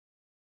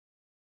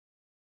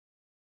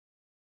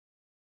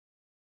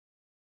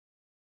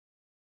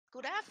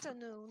Good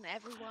afternoon,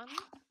 everyone.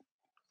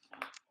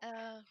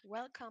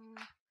 Welcome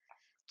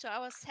to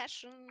our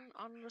session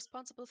on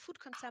responsible food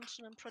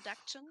consumption and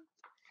production.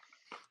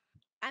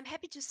 I'm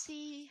happy to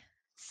see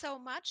so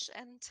much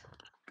and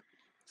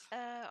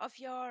of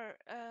your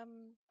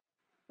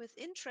with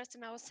interest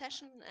in our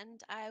session,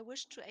 and I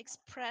wish to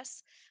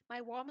express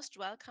my warmest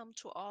welcome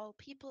to all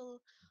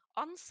people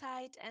on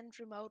site and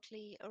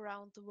remotely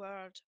around the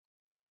world.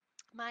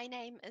 My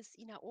name is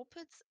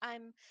Opitz.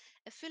 I'm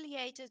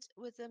affiliated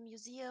with the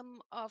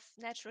Museum of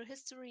Natural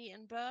History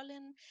in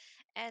Berlin,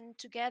 and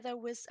together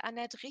with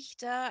Anett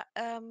Richter,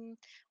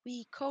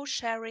 we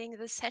co-sharing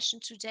the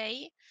session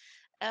today.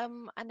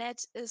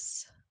 Anett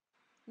is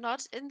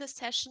not in the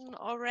session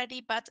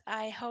already, but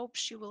I hope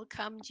she will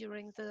come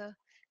during the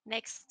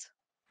next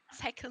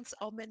seconds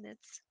or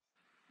minutes.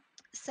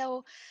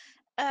 So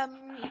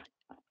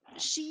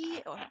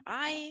she or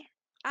I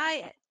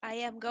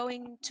am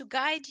going to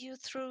guide you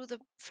through the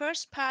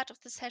first part of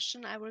the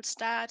session. I will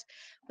start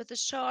with a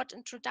short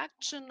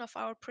introduction of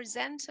our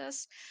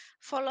presenters,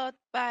 followed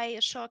by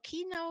a short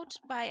keynote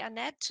by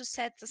Anett to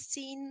set the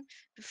scene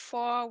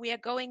before we are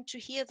going to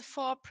hear the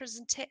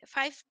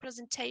five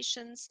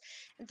presentations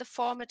in the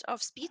format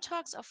of speed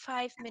talks of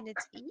 5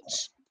 minutes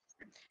each.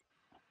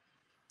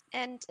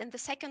 And in the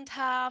second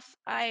half,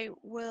 I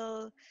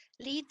will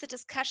lead the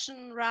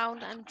discussion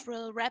round and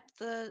will wrap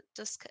the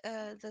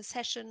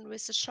session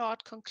with a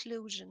short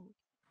conclusion.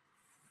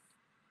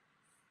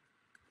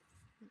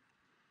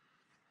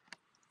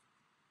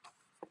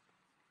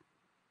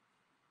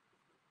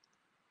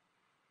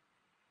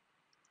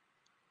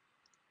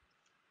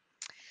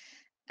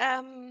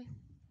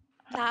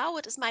 Now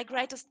it is my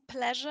greatest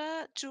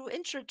pleasure to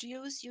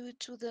introduce you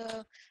to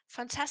the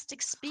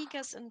fantastic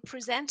speakers and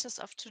presenters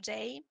of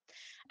today.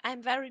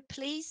 I'm very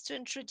pleased to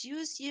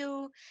introduce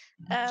you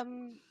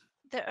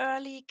the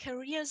early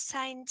career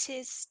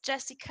scientist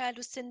Jessica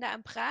Lucinda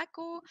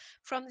Amprako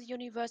from the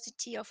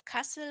University of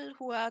Kassel,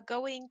 who are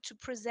going to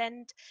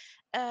present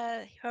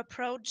her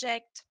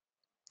project,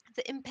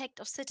 The Impact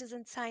of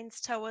Citizen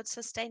Science Towards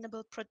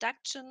Sustainable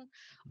Production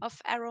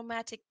of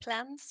Aromatic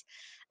Plants.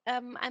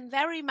 I'm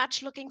very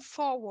much looking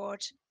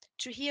forward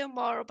to hear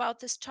more about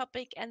this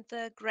topic and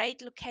the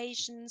great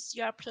locations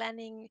you are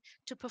planning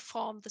to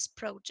perform this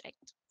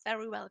project.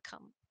 Very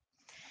welcome.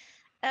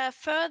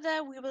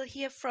 Further, we will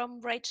hear from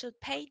Rachel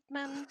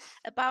Pateman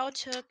about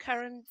her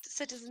current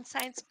citizen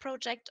science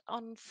project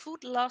on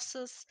food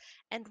losses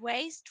and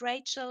waste.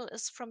 Rachel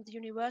is from the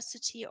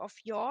University of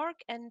York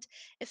and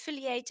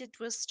affiliated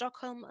with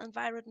Stockholm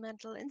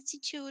Environmental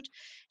Institute.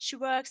 She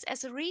works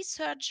as a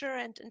researcher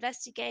and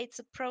investigates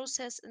the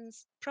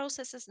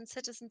processes in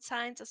citizen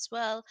science, as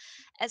well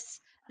as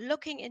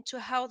looking into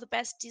how the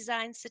best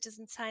design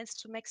citizen science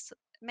to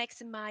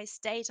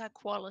maximize data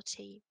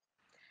quality.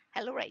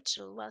 Hello,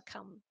 Rachel.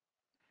 Welcome.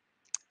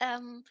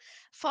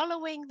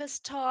 Following this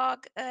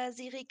talk,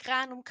 Siri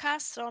Granum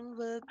Castron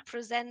will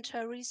present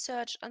her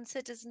research on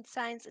citizen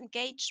science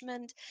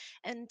engagement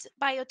and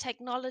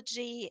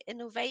biotechnology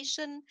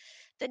innovation,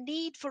 the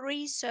need for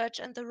research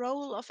and the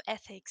role of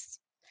ethics.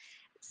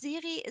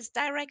 Siri is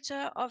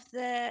director of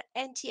the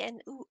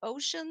NTNU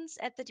Oceans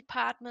at the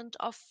Department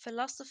of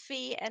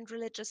Philosophy and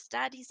Religious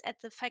Studies at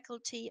the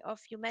Faculty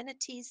of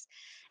Humanities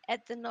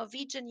at the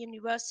Norwegian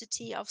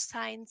University of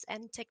Science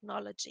and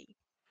Technology.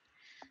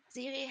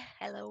 Siri,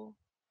 hello.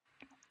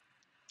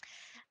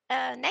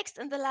 Next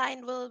in the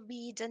line will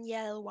be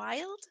Danielle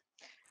Wild.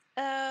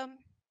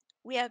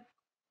 We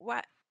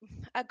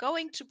are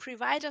going to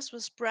provide us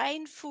with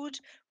brain food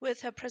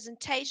with her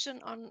presentation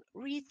on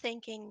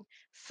rethinking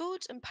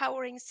food,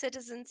 empowering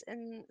citizens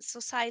in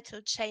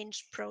societal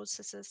change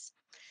processes.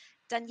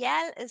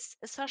 Danielle is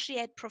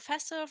Associate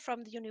Professor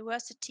from the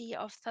University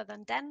of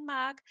Southern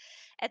Denmark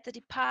at the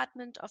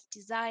Department of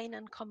Design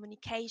and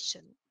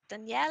Communication.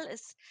 Danielle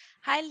is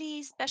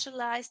highly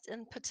specialized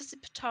in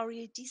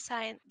participatory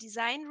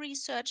design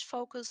research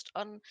focused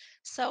on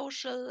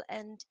social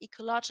and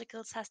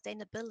ecological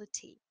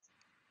sustainability.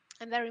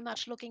 I'm very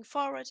much looking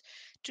forward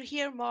to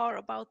hear more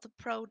about the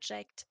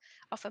project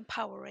of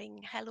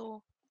empowering.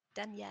 Hello,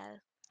 Danielle.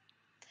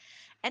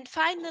 And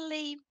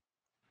finally,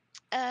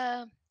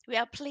 we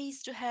are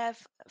pleased to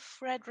have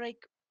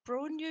Frederick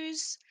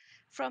Brunius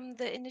from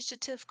the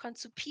initiative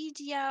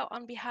Consupedia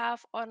on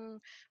behalf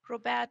on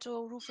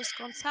Roberto Rufus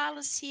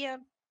Gonzalez here.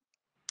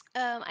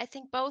 I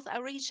think both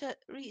are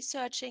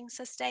researching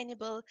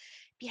sustainable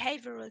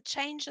behavioral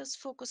changes,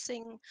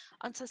 focusing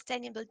on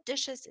sustainable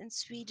dishes in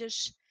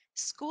Swedish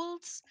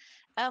schools.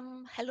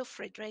 Hello,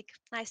 Frederick.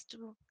 Nice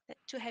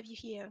to have you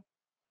here.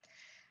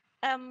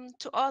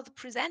 To all the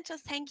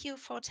presenters, thank you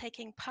for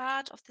taking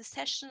part of the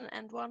session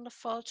and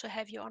wonderful to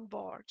have you on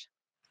board.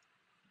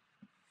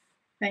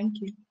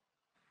 Thank you.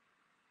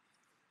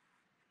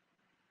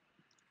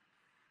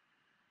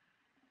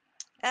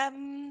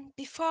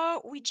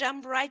 Before we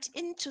jump right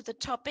into the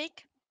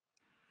topic,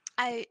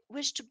 I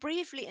wish to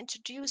briefly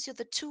introduce you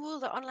the tool,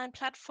 the online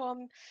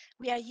platform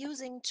we are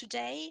using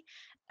today.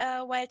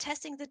 while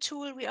testing the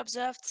tool, we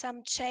observed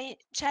some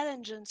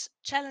challenges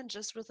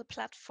with the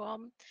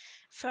platform.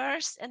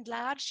 First,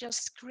 enlarge your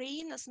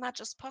screen as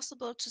much as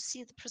possible to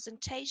see the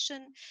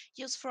presentation.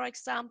 Use, for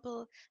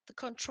example, the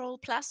Control+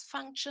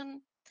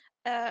 function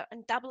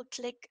and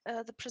double-click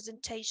the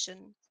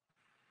presentation.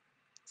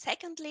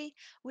 Secondly,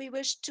 we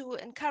wish to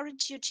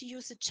encourage you to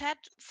use the chat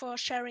for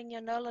sharing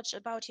your knowledge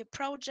about your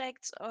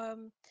projects,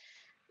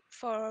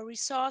 for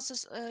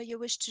resources you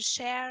wish to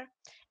share.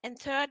 And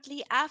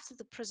thirdly, after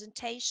the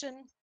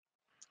presentation,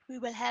 we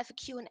will have a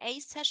Q&A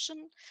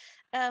session.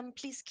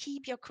 Please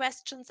keep your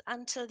questions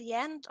until the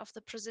end of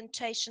the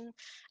presentation,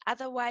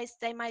 otherwise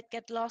they might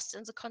get lost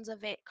in the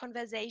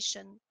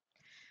conversation.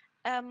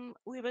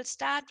 We will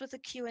start with a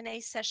Q&A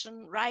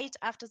session right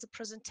after the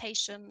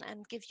presentation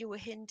and give you a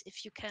hint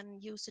if you can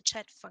use the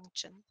chat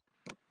function.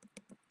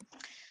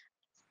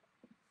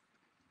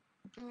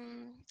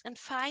 And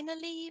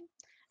finally,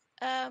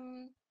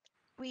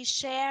 we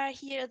share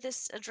here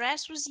this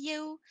address with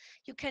you.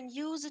 You can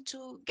use it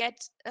to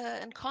get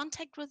in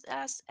contact with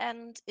us,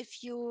 and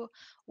if you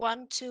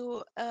want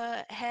to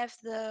have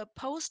the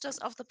posters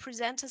of the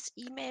presenters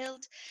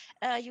emailed,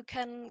 you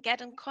can get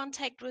in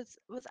contact with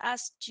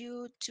us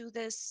due to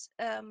this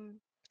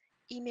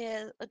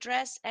email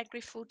address,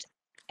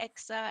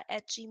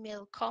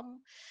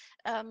 agrifoodexa@gmail.com.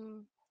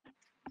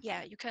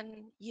 Yeah, you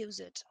can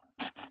use it.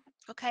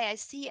 Okay, I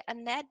see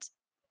Anett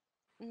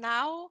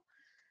now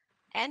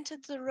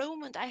entered the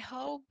room, and I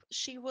hope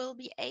she will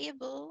be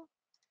able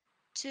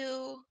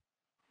to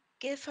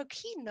give her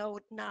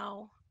keynote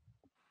now.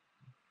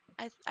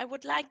 I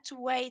would like to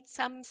wait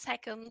some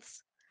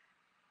seconds.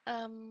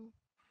 Hello,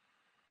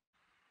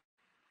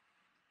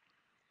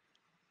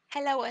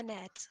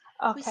 Anett.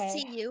 Okay. We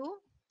see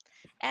you.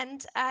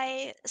 And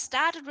I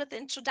started with the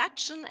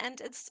introduction, and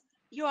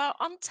you are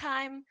on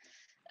time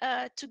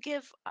to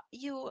give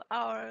you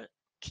our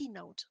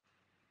keynote.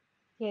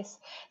 Yes,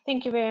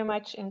 thank you very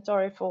much, and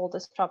sorry for all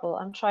this trouble.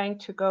 I'm trying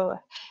to go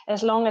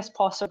as long as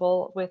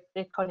possible with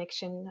the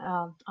connection.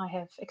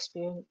 I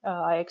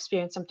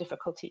experienced some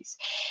difficulties.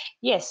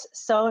 Yes,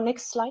 so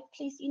next slide,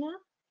 please, Ina.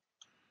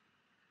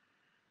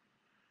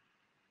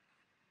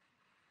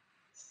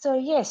 So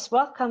yes,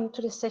 welcome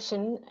to the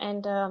session,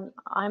 and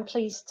I'm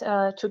pleased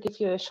to give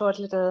you a short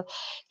little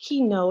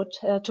keynote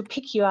to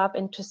pick you up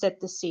and to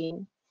set the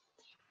scene.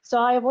 So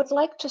I would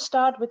like to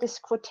start with this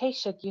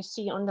quotation you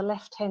see on the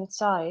left-hand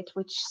side,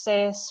 which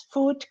says,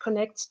 "Food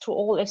connects to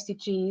all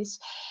SDGs,"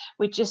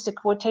 which is a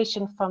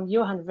quotation from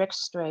Johann.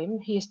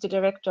 He is the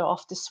director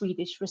of the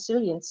Swedish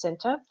Resilience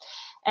Center.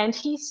 And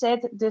he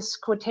said this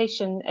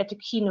quotation at a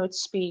keynote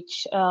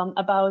speech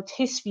about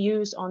his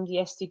views on the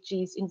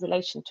SDGs in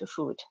relation to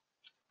food.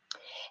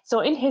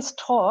 So in his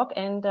talk,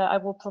 and I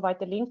will provide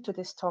the link to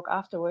this talk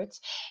afterwards,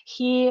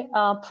 he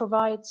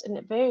provides a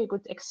very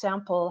good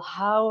example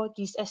how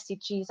these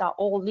SDGs are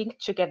all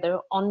linked together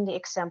on the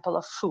example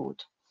of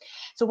food.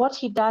 So what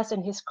he does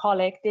and his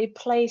colleague, they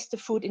place the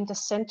food in the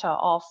center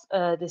of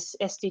this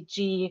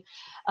SDG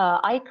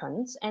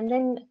icons, and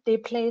then they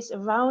place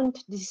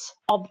around this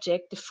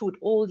object, the food,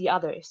 all the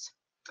others.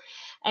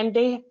 And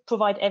they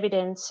provide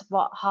evidence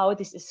how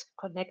this is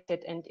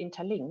connected and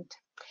interlinked.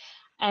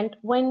 And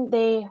when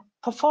they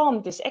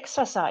performed this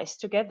exercise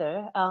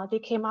together, they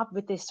came up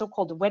with this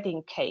so-called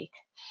wedding cake.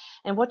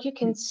 And what you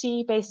can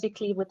see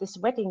basically with this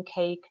wedding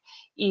cake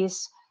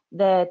is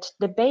that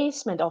the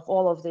basement of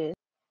all of this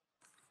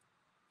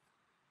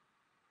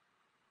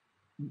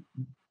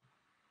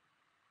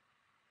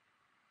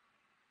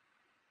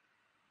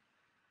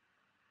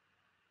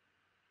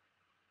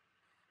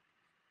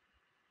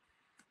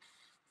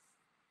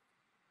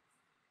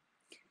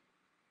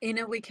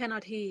Ina, we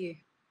cannot hear you.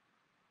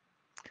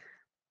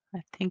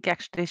 I think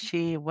actually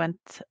she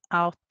went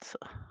out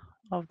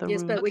of the room.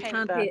 Yes, but we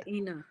can't hear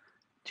Ina.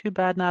 Too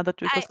bad now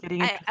that it was getting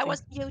interesting. I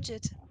was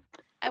muted.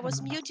 I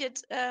was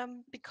muted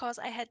because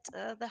I had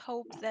the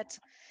hope that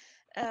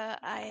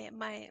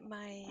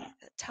my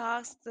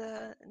task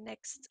the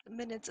next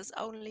minutes is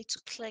only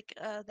to click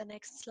the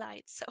next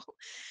slide. So,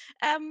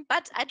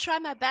 but I try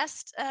my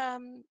best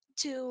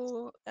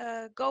to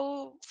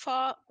go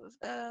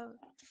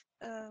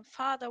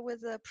farther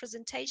with the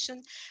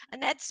presentation.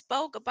 Anett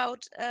spoke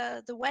about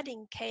the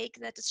wedding cake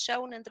that is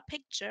shown in the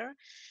picture.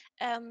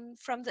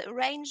 From the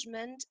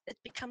arrangement, it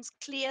becomes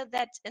clear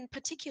that in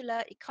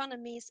particular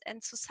economies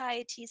and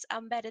societies are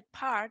embedded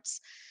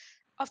parts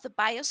of the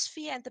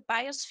biosphere, and the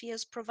biosphere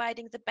is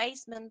providing the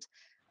basement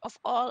of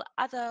all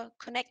other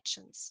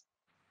connections.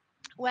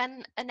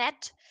 When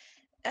Anett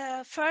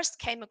first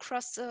came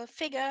across the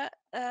figure,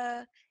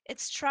 it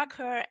struck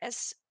her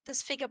as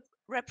this figure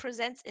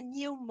represents a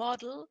new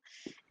model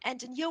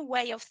and a new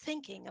way of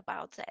thinking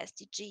about the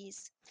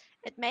SDGs.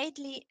 It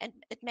mainly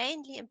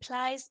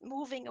implies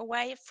moving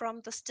away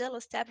from the still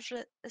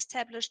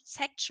established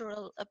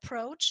sectoral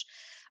approach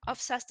of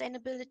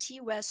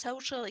sustainability, where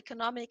social,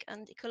 economic,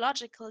 and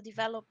ecological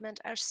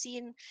development are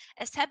seen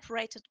as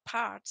separated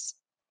parts,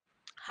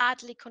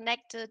 hardly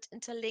connected,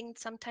 interlinked,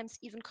 sometimes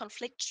even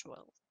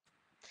conflictual.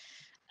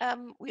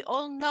 We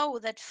all know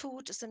that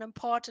food is an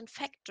important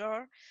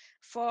factor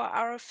for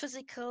our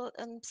physical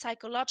and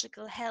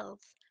psychological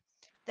health.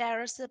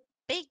 There is a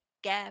big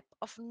gap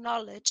of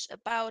knowledge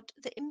about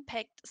the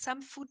impact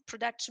some food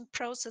production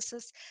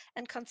processes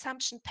and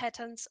consumption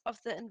patterns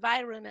of the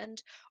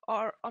environment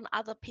or on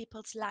other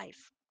people's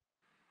life.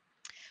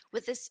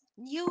 With this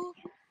new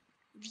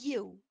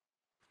view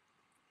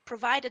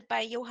provided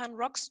by Johann,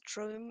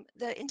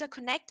 the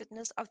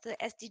interconnectedness of the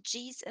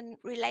SDGs in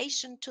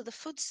relation to the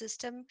food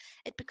system,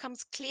 it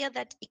becomes clear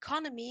that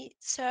economy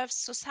serves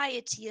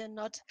society and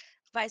not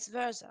vice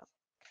versa.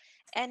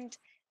 And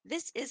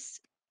this is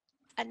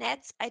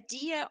Anett's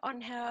idea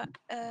on her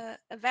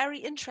a very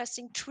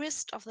interesting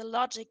twist of the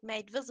logic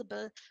made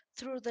visible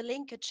through the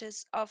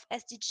linkages of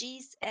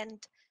SDGs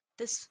and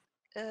this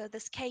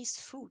case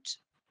food.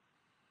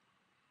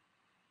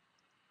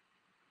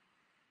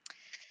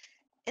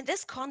 In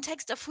this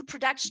context of food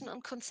production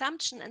and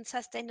consumption and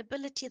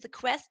sustainability, the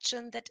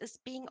question that is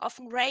being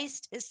often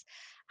raised is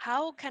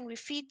how can we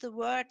feed the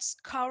world's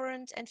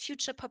current and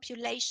future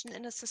population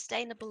in a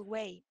sustainable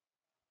way?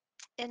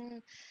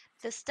 In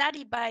the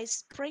study by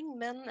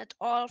Springman et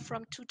al.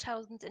 From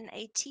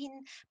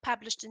 2018,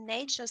 published in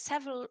Nature,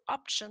 several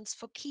options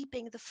for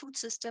keeping the food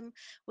system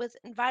with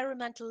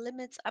environmental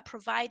limits are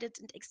provided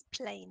and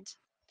explained.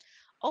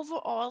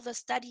 Overall, the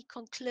study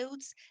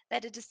concludes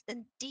that it is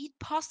indeed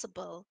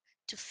possible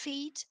to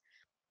feed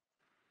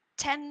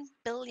 10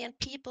 billion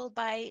people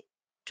by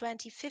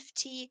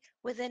 2050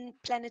 within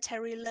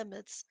planetary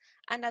limits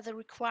under the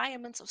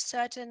requirements of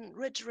certain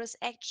rigorous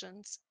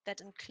actions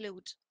that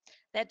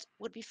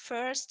would be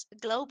first, a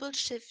global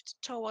shift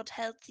toward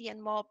healthy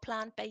and more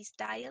plant-based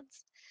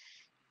diets.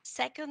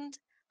 Second,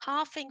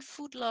 halving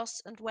food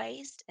loss and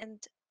waste.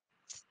 And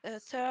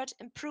third,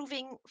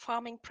 improving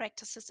farming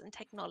practices and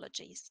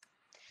technologies.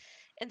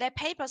 In their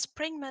paper,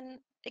 Springman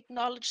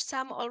acknowledged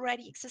some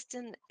already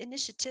existing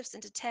initiatives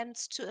and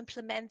attempts to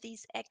implement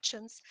these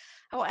actions.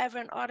 However,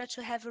 in order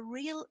to have a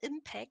real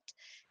impact,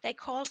 they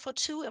call for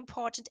two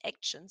important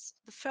actions.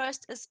 The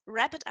first is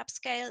rapid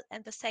upscale,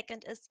 and the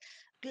second is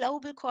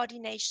global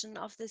coordination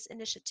of these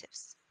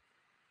initiatives.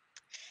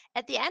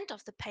 At the end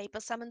of the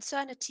paper, some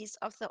uncertainties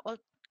of the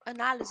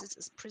analysis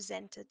is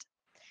presented.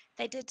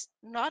 They did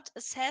not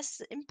assess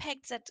the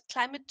impact that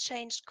climate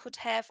change could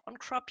have on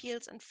crop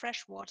yields and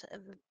freshwater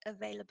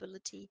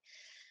availability.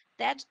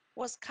 That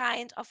was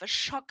kind of a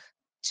shock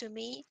to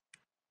me,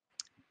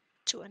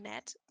 to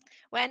Anett,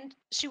 when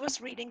she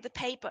was reading the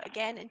paper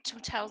again in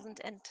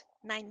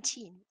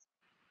 2019.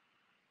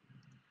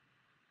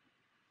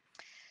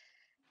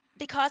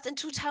 Because in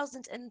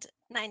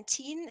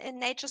 2019, in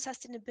Nature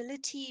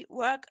Sustainability,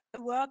 work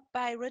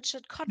by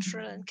Richard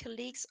Cottrell and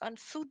colleagues on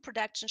food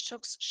production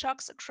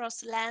shocks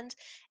across land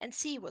and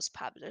sea was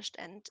published,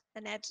 and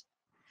Anett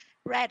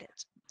read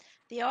it.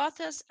 The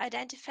authors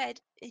identified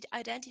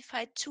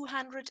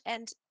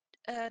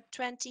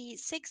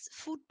 226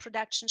 food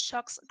production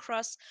shocks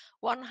across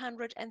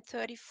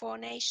 134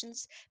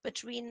 nations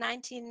between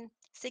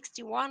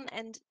 1961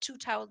 and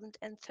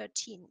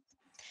 2013.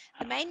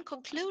 The main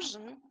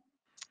conclusion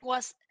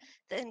was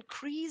the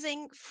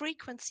increasing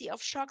frequency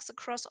of shocks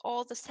across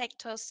all the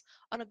sectors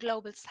on a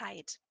global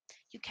side.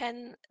 You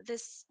can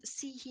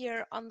see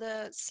here on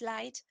the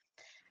slide.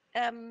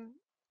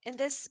 In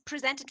this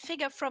presented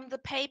figure from the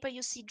paper,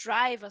 you see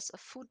drivers of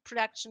food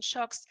production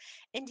shocks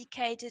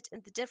indicated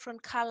in the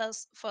different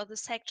colors for the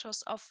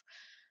sectors of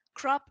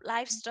crop,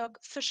 livestock,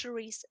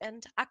 fisheries,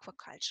 and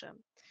aquaculture.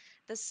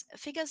 This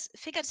figure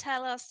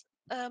tells us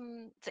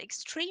the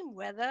extreme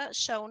weather,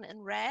 shown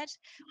in red,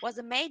 was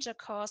a major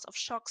cause of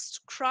shocks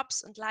to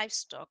crops and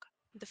livestock,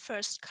 in the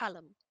first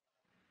column.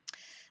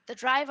 The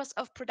drivers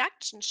of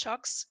production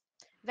shocks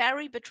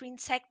vary between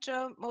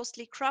sector.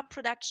 Mostly crop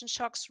production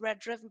shocks were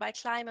driven by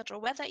climate or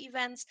weather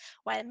events,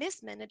 while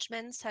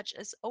mismanagement, such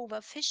as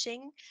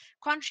overfishing,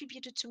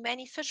 contributed to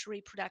many fishery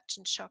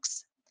production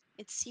shocks.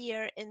 It's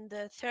here in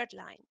the third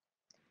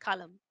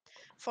column.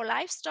 For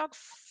livestock,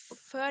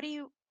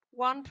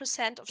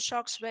 31% of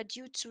shocks were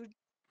due to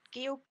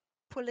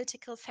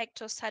geopolitical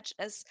factors such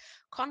as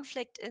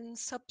conflict in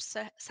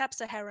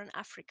sub-Saharan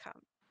Africa.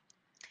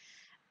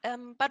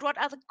 But what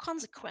are the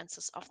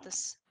consequences of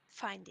this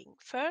finding?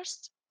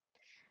 First,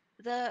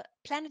 the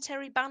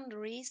planetary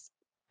boundaries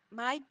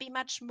might be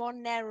much more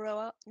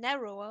narrower,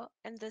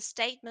 and the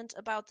statement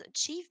about the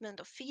achievement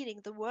of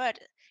feeding the world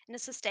in a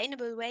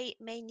sustainable way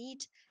may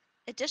need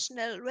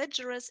additional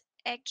rigorous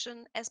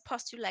action as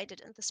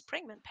postulated in the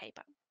Springman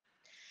paper.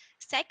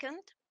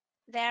 Second,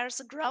 there's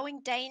a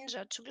growing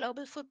danger to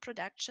global food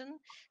production.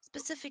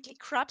 Specifically,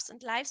 crops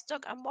and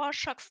livestock are more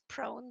shock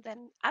prone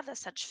than other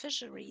such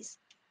fisheries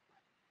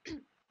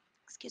and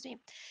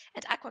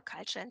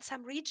aquaculture. And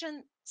some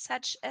regions,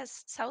 such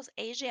as South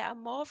Asia, are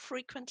more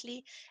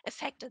frequently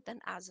affected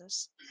than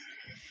others.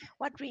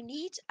 What we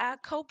need are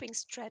coping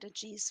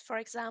strategies, for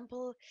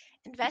example,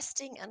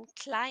 investing in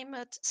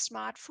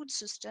climate-smart food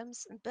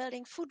systems and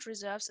building food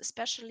reserves,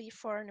 especially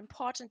for an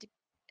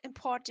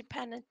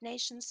import-dependent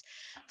nations,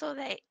 so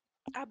they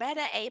are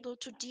better able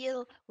to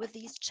deal with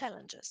these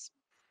challenges.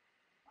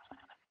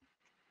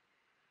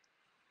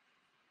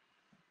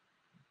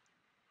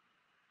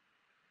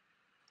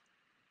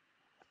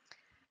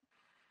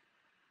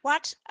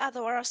 What are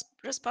the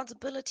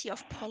responsibility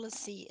of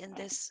policy in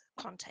this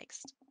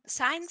context?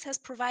 Science has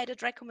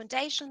provided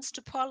recommendations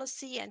to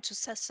policy and to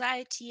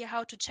society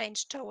how to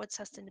change towards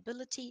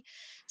sustainability.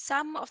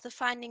 Some of the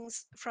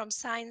findings from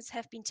science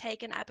have been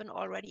taken up in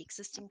already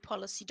existing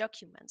policy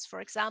documents. For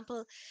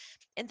example,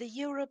 in the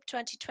Europe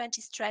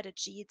 2020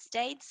 strategy, it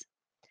states,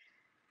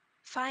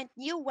 find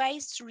new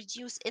ways to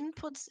reduce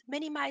inputs,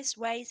 minimize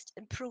waste,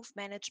 improve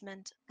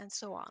management, and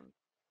so on.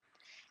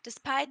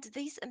 Despite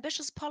these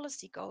ambitious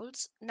policy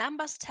goals,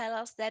 numbers tell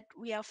us that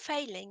we are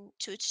failing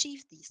to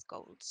achieve these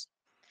goals.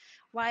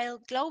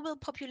 While global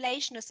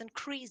population is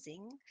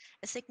increasing,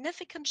 a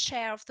significant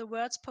share of the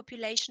world's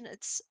population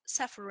is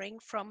suffering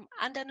from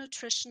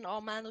undernutrition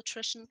or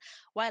malnutrition,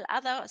 while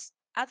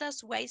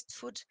others waste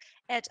food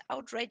at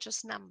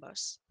outrageous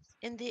numbers.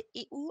 In the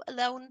EU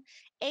alone,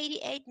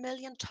 88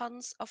 million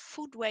tons of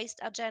food waste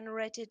are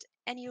generated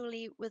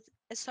annually, with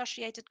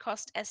associated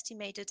cost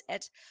estimated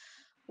at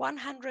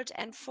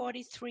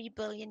 143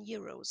 billion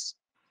euros.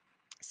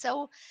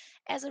 So,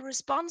 as a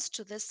response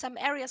to this, some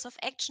areas of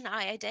action are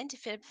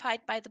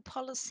identified by the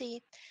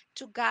policy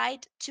to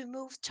guide to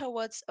move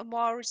towards a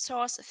more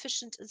resource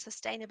efficient and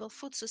sustainable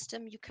food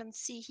system. You can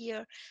see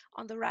here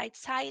on the right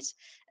side,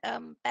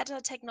 better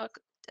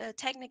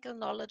technical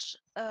knowledge,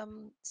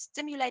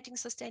 stimulating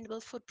sustainable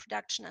food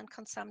production and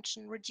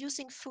consumption,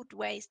 reducing food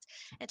waste,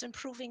 and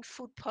improving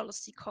food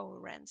policy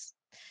coherence.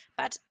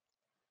 But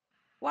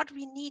what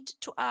we need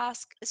to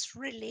ask is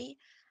really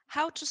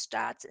how to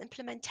start the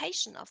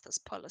implementation of this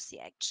policy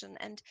action,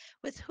 and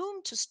with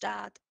whom to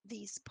start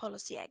these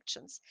policy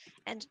actions,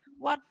 and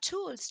what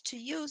tools to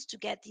use to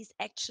get these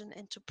action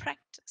into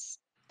practice.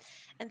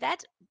 And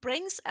that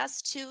brings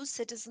us to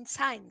citizen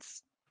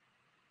science.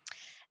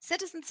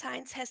 Citizen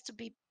science has to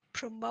be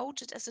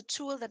promoted as a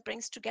tool that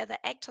brings together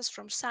actors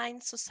from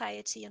science,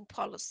 society, and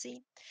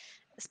policy.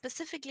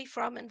 Specifically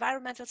from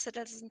environmental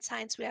citizen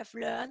science, we have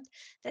learned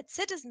that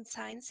citizen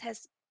science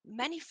has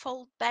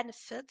manifold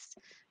benefits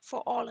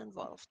for all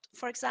involved.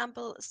 For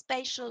example,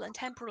 spatial and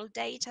temporal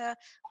data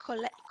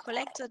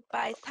collected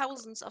by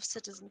thousands of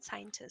citizen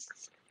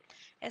scientists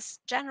has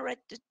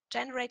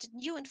generated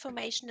new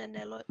information and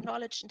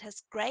knowledge and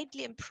has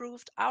greatly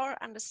improved our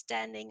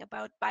understanding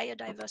about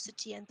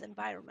biodiversity and the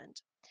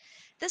environment.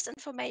 This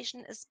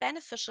information is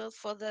beneficial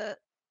for the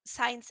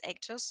science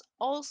actors,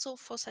 also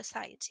for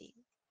society.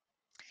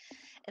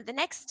 In the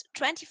next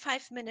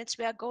 25 minutes,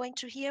 we are going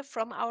to hear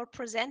from our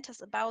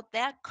presenters about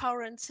their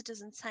current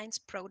citizen science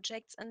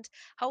projects and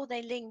how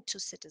they link to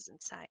citizen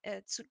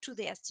science, to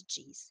the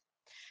SDGs.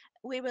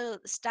 We will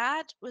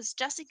start with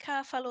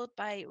Jessica, followed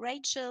by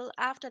Rachel.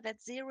 After that,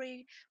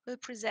 Ziri will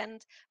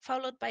present,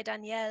 followed by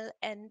Danielle,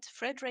 and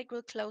Frederick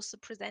will close the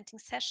presenting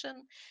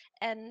session.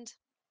 And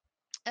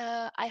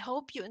I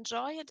hope you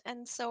enjoy it.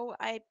 And so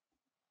I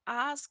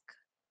ask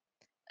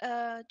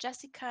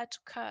Jessica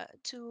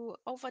to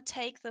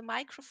overtake the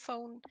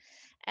microphone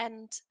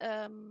and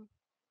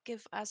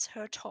give us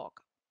her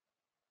talk.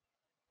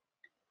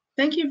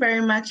 Thank you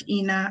very much,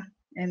 Ina,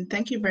 and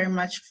thank you very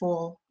much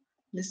for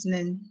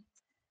listening.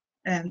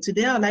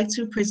 Today, I'd like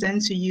to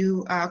present to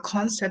you our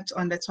concept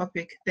on the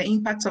topic, the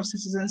impact of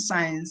citizen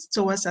science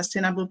towards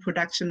sustainable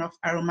production of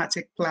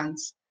aromatic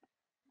plants.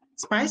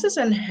 Spices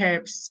and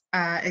herbs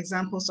are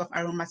examples of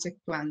aromatic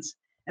plants,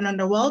 and on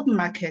the world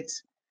market,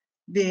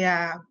 they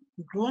are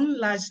grown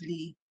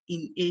largely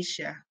in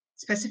Asia,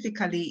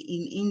 specifically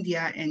in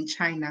India and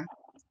China.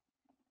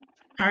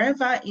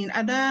 However, in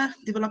other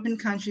developing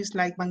countries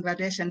like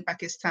Bangladesh and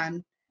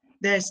Pakistan,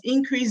 there's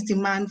increased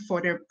demand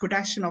for the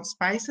production of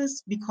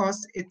spices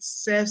because it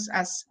serves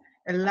as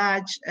a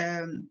large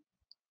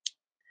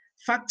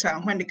factor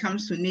when it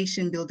comes to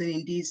nation building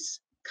in these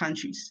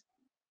countries.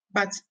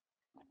 But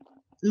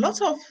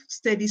lots of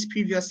studies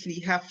previously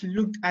have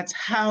looked at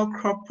how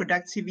crop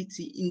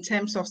productivity in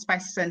terms of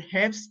spices and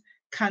herbs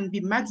can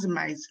be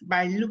maximized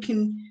by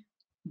looking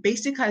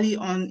basically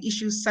on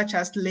issues such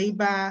as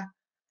labor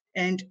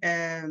and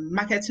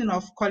marketing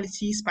of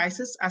quality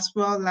spices, as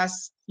well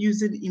as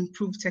using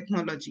improved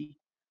technology.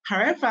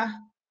 However,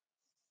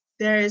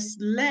 there is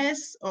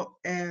less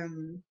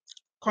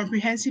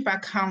comprehensive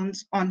account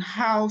on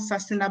how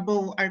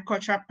sustainable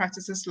agricultural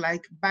practices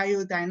like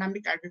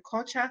biodynamic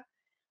agriculture,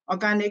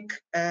 organic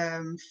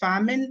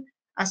farming,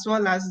 as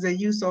well as the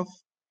use of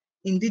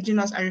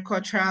indigenous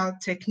agricultural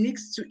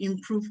techniques to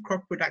improve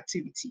crop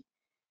productivity.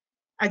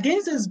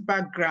 Against this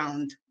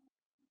background,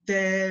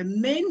 the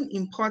main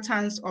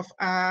importance of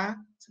our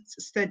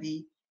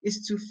study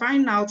is to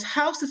find out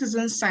how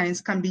citizen science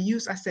can be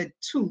used as a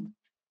tool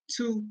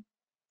to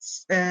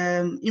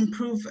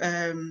improve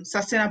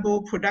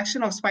sustainable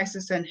production of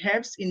spices and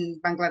herbs in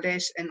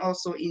Bangladesh and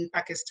also in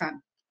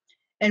Pakistan.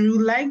 And we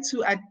would like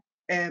to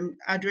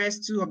address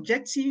two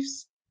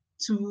objectives: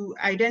 to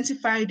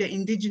identify the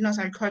indigenous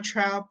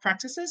agricultural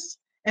practices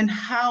and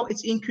how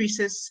it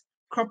increases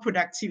crop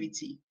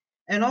productivity.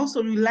 And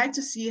also we'd like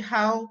to see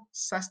how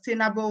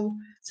sustainable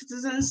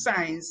citizen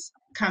science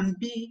can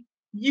be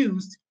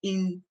used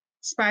in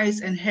spice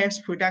and herbs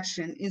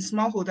production in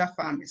smallholder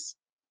farmers.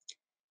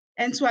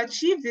 And to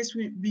achieve this,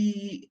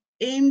 we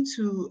aim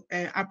to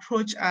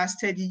approach our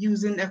study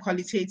using a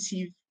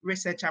qualitative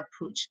research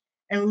approach.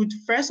 And we would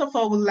first of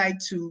all would like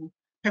to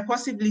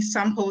purposely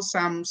sample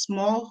some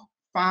small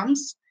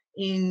farms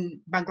in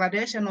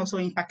Bangladesh and also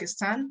in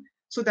Pakistan,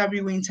 so that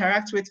we will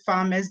interact with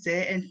farmers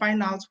there and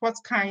find out what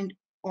kind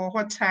or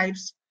what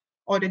types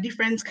or the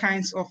different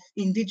kinds of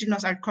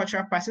indigenous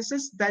agricultural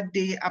practices that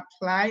they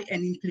apply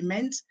and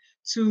implement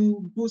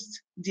to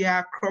boost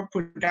their crop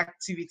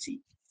productivity.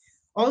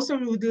 Also,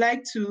 we would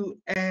like to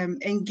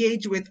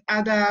engage with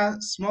other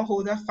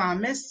smallholder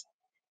farmers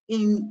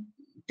in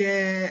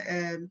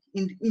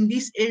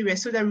this area,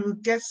 so that we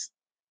will get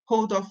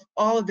hold of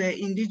all the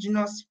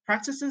indigenous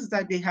practices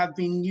that they have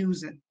been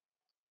using.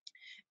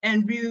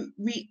 And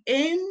we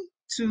aim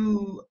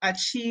to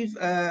achieve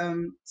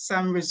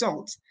some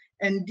results.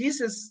 And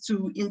this is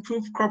to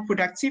improve crop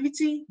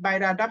productivity by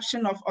the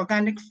adoption of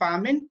organic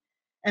farming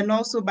and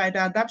also by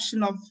the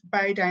adoption of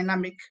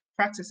biodynamic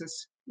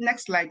practices.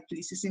 Next slide,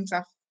 please. It seems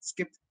I've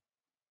skipped.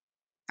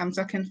 I'm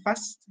talking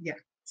fast. Yeah.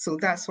 So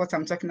that's what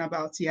I'm talking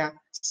about. Yeah.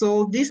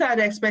 So these are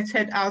the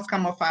expected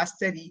outcome of our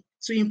study: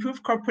 to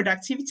improve crop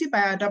productivity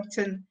by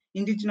adopting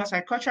indigenous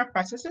agricultural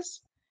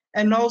practices,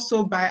 and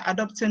also by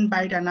adopting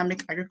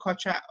biodynamic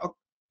agriculture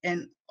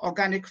and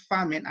organic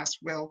farming as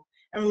well.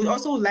 And we would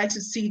also like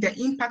to see the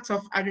impact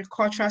of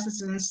agricultural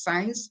citizen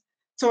science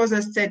towards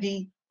the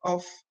study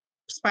of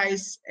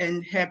spice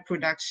and herb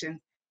production.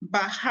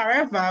 But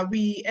however,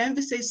 we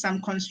envisage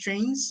some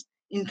constraints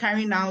in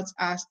carrying out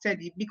our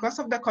study. Because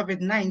of the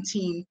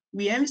COVID-19,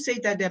 we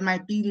envisage that there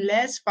might be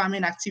less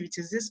farming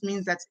activities. This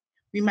means that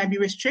we might be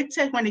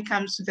restricted when it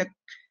comes to the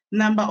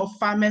number of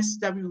farmers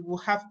that we will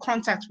have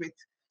contact with,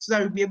 so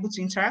that we'll be able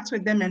to interact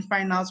with them and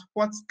find out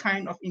what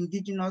kind of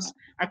indigenous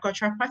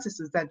agricultural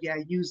practices that they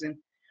are using.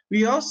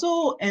 We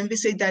also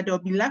envisage that there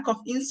will be lack of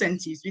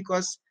incentives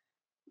because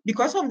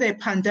of the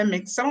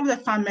pandemic. Some of the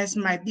farmers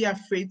might be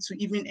afraid to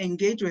even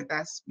engage with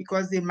us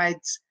because they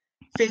might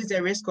face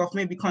the risk of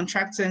maybe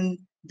contracting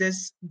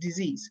this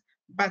disease.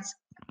 But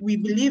we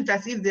believe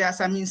that if there are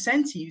some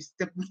incentives,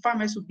 the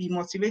farmers will be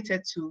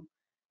motivated to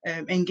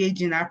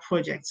engage in our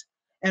project.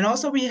 And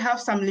also we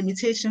have some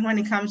limitation when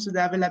it comes to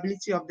the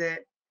availability of the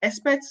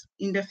experts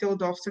in the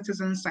field of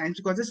citizen science,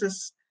 because this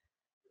is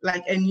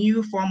like a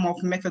new form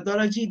of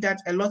methodology that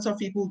a lot of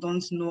people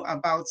don't know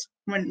about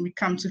when we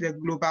come to the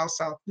global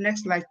south.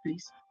 Next slide,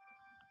 please.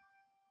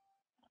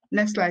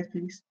 Next slide,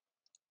 please.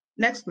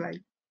 Next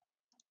slide.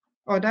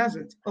 Oh, does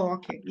it? Oh,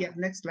 okay. Yeah,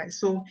 next slide.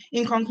 So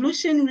in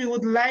conclusion, we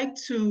would like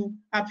to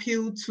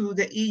appeal to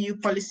the EU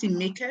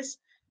policymakers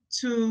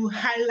to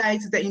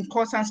highlight the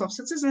importance of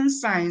citizen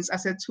science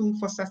as a tool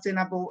for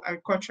sustainable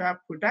agricultural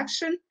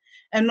production,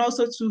 and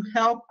also to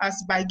help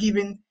us by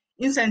giving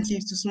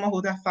incentives to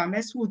smallholder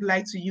farmers who would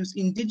like to use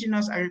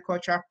indigenous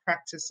agricultural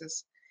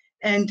practices.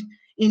 And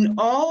in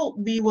all,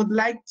 we would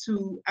like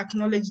to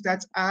acknowledge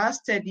that our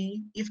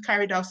study, if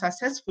carried out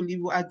successfully,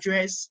 will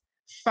address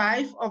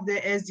 5 of the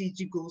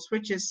SDG goals,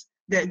 which is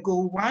the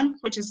goal 1,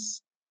 which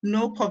is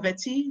no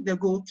poverty, the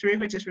goal 3,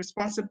 which is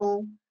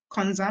responsible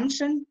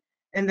consumption,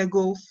 and the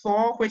goal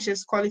 4, which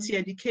is quality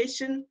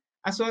education,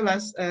 as well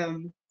as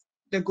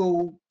the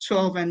goal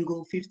 12 and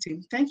goal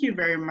 15. Thank you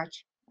very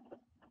much.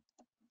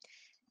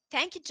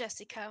 Thank you,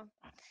 Jessica.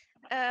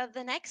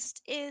 The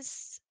next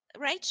is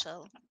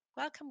Rachel.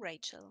 Welcome,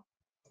 Rachel.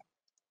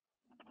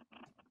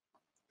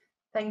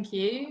 Thank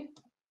you.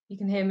 You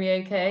can hear me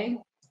okay?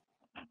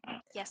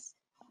 Yes.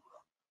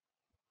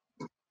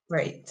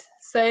 Great.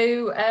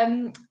 So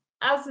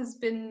as has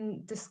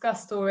been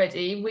discussed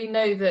already, we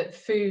know that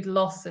food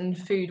loss and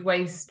food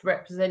waste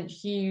represent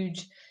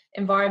huge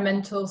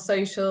environmental,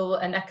 social,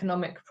 and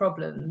economic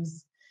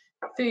problems.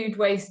 Food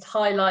waste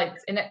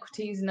highlights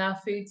inequities in our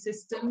food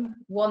system.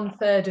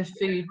 1/3 of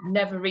food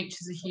never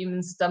reaches a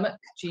human stomach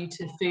due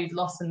to food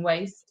loss and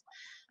waste.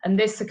 And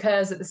this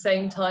occurs at the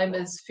same time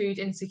as food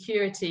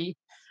insecurity,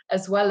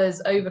 as well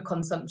as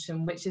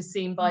overconsumption, which is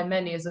seen by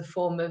many as a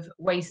form of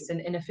waste and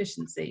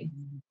inefficiency.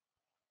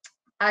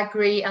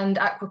 Agri and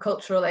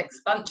aquacultural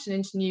expansion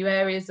into new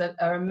areas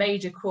are a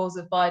major cause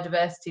of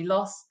biodiversity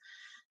loss.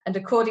 And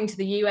according to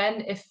the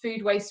UN, if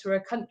food waste were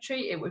a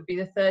country, it would be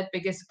the 3rd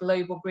biggest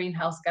global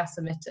greenhouse gas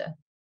emitter.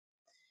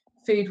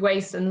 Food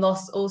waste and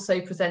loss also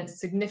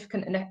presents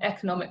significant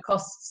economic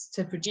costs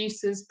to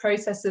producers,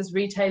 processors,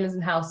 retailers,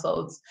 and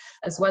households,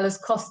 as well as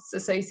costs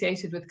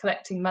associated with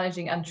collecting,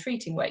 managing, and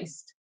treating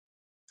waste.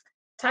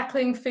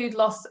 Tackling food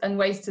loss and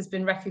waste has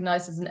been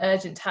recognised as an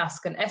urgent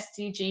task, and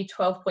SDG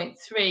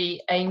 12.3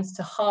 aims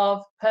to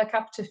halve per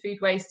capita food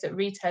waste at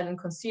retail and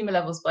consumer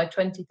levels by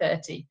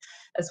 2030,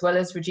 as well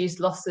as reduce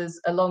losses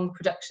along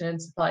production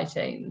and supply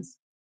chains.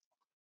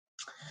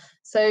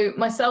 So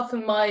myself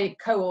and my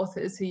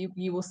co-authors, who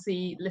you will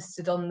see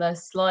listed on the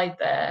slide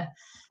there,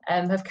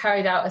 have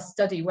carried out a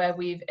study where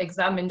we've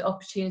examined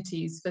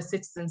opportunities for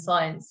citizen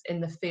science in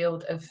the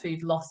field of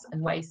food loss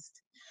and waste.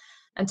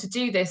 And to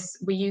do this,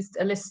 we used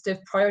a list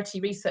of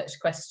priority research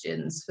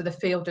questions for the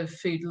field of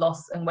food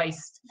loss and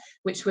waste,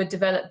 which were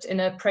developed in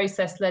a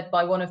process led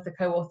by one of the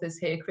co-authors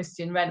here,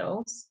 Christian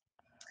Reynolds.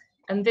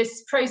 And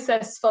this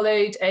process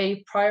followed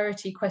a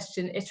priority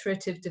question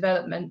iterative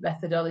development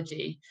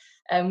methodology,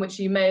 which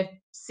you may have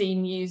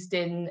seen used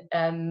in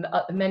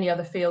many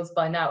other fields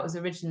by now. It was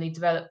originally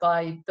developed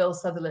by Bill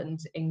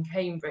Sutherland in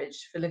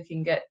Cambridge for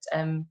looking at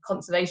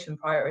conservation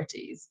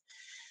priorities.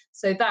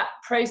 So that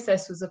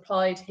process was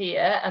applied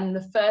here, and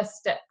the first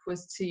step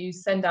was to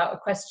send out a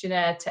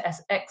questionnaire to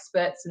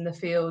experts in the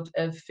field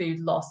of food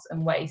loss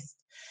and waste,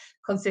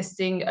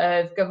 consisting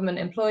of government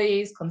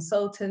employees,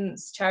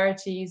 consultants,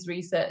 charities,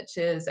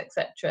 researchers,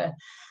 etc.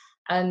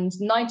 And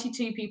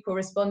 92 people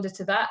responded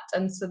to that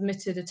and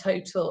submitted a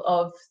total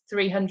of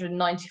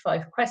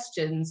 395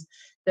 questions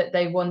that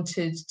they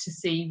wanted to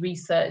see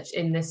research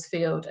in this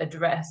field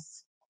address.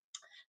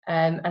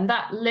 And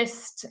that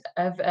list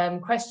of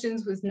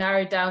questions was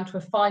narrowed down to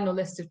a final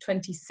list of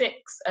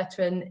 26 at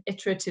an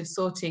iterative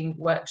sorting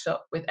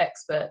workshop with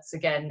experts,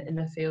 again, in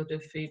the field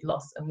of food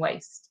loss and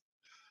waste.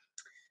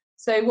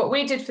 So what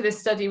we did for this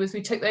study was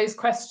we took those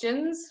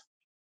questions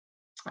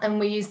and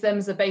we used them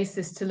as a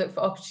basis to look for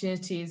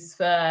opportunities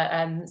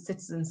for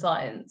citizen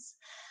science.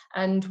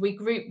 And we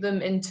grouped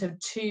them into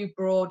two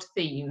broad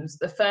themes.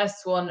 The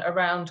first one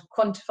around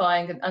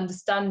quantifying and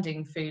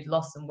understanding food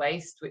loss and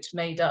waste, which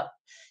made up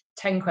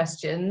 10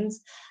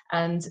 questions,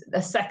 and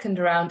a second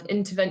around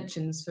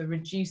interventions for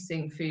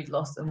reducing food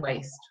loss and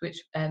waste,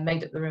 which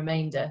made up the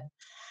remainder.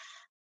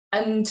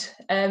 And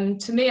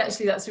to me,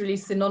 actually, that's really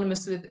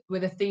synonymous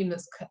with a theme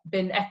that's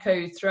been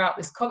echoed throughout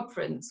this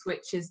conference,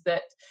 which is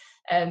that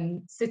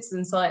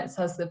citizen science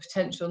has the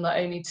potential not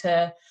only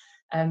to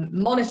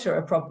monitor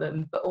a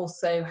problem, but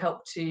also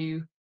help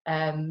to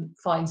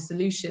find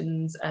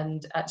solutions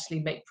and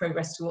actually make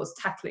progress towards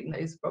tackling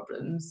those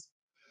problems.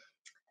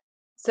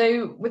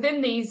 So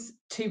within these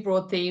two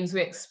broad themes,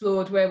 we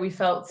explored where we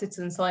felt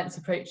citizen science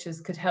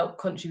approaches could help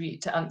contribute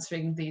to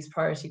answering these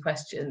priority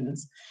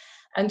questions.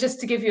 And just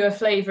to give you a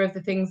flavour of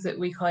the things that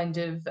we kind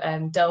of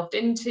delved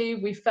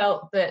into, we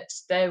felt that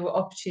there were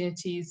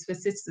opportunities for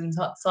citizen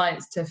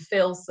science to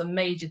fill some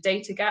major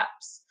data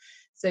gaps.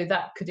 So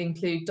that could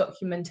include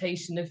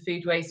documentation of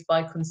food waste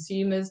by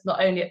consumers,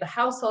 not only at the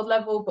household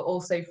level, but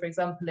also, for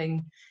example,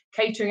 in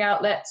catering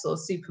outlets or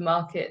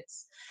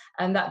supermarkets.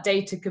 And that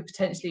data could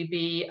potentially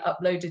be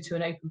uploaded to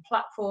an open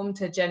platform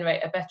to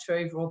generate a better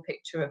overall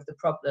picture of the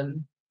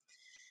problem.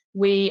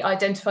 We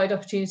identified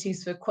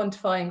opportunities for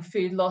quantifying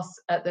food loss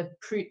at the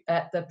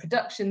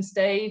production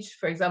stage,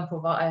 for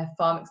example, via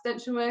farm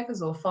extension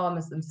workers or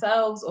farmers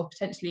themselves, or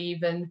potentially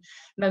even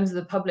members of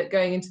the public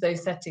going into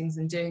those settings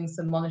and doing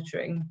some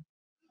monitoring.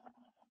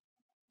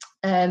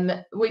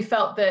 We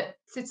felt that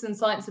citizen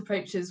science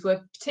approaches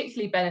were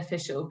particularly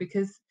beneficial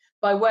because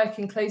by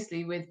working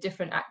closely with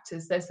different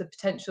actors, there's the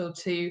potential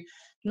to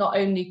not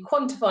only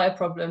quantify a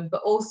problem,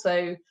 but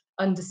also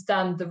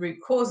understand the root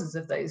causes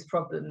of those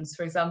problems.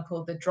 For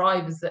example, the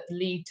drivers that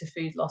lead to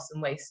food loss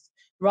and waste,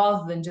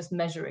 rather than just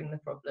measuring the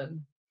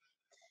problem.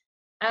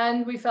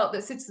 And we felt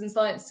that citizen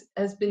science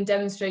has been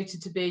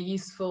demonstrated to be a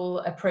useful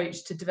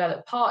approach to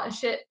develop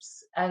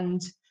partnerships,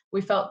 and we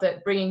felt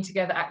that bringing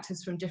together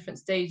actors from different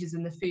stages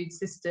in the food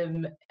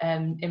system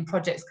in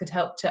projects could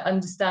help to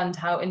understand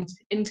how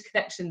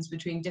interconnections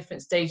between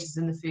different stages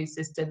in the food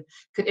system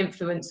could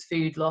influence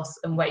food loss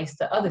and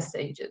waste at other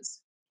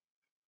stages.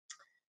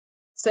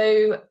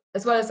 So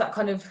as well as that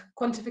kind of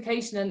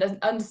quantification and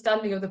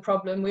understanding of the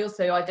problem, we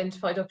also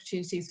identified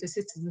opportunities for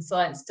citizen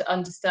science to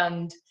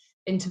understand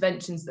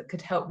interventions that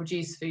could help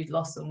reduce food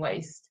loss and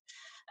waste.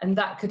 And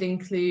that could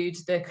include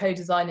the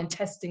co-design and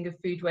testing of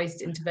food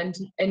waste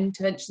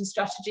intervention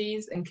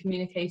strategies and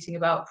communicating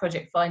about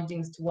project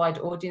findings to wider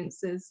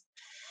audiences,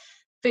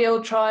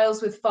 field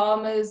trials with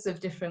farmers of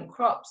different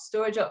crops,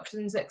 storage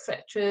options,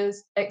 etc.,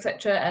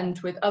 and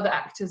with other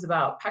actors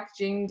about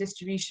packaging,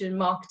 distribution,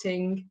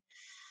 marketing.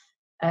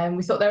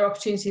 We thought there were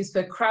opportunities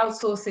for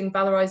crowdsourcing,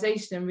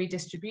 valorization and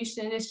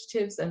redistribution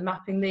initiatives and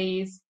mapping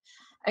these.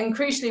 And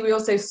crucially, we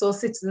also saw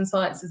citizen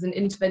science as an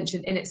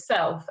intervention in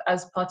itself,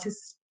 as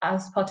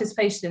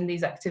participation in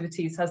these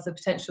activities has the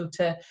potential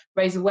to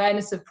raise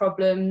awareness of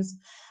problems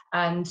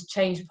and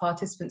change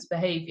participants'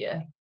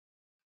 behaviour.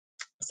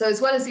 So as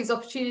well as these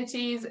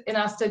opportunities, in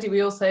our study we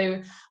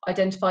also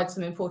identified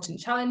some important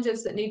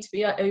challenges that need to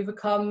be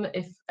overcome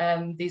if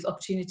these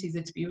opportunities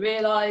are to be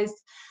realised.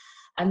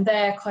 And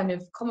they're kind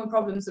of common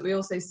problems that we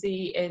also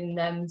see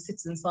in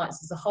citizen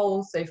science as a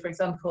whole. So, for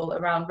example,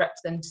 around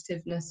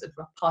representativeness of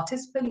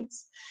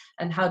participants,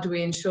 and how do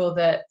we ensure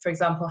that, for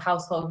example,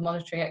 household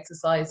monitoring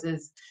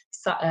exercises,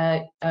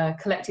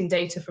 collecting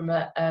data from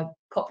a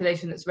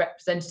population that's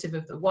representative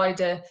of the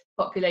wider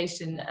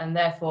population and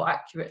therefore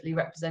accurately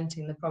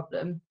representing the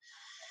problem.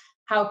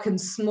 How can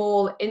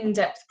small,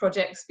 in-depth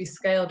projects be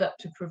scaled up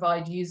to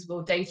provide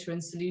usable data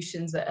and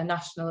solutions at a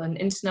national and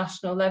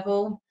international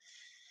level?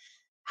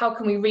 How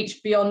can we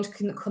reach beyond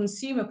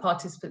consumer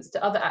participants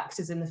to other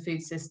actors in the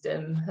food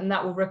system? And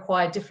that will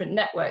require different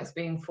networks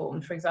being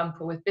formed, for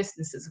example, with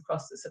businesses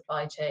across the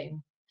supply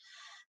chain.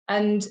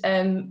 And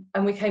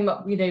we came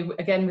up,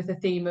 again, with the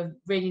theme of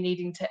really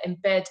needing to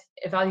embed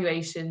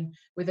evaluation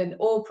within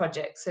all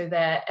projects so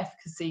their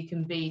efficacy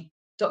can be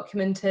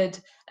documented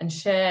and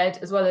shared,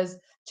 as well as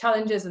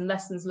challenges and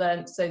lessons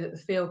learned so that the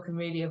field can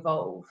really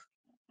evolve.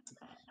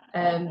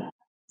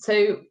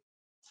 So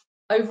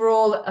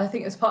overall, I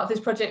think as part of this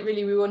project,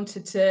 really, we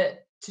wanted to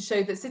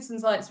show that citizen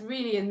science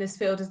really in this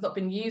field has not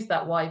been used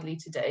that widely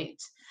to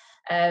date.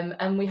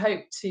 And we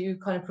hope to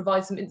kind of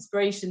provide some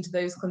inspiration to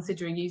those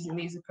considering using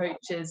these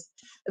approaches,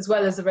 as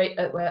well as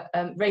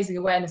raising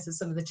awareness of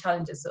some of the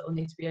challenges that will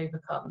need to be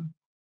overcome.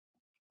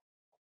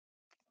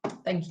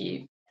 Thank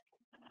you.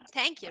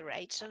 Thank you,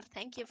 Rachel.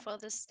 Thank you for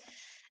this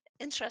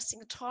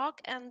interesting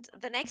talk. And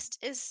the next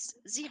is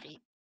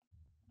Siri.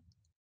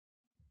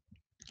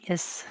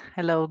 Yes,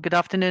 hello, good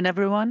afternoon,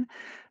 everyone.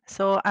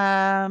 So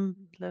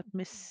let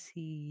me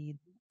see.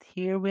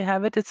 Here we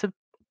have it. It's a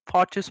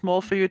far too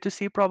small for you to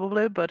see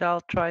probably, but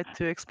I'll try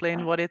to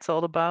explain what it's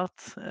all about.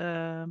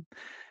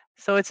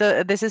 So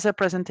this is a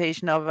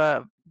presentation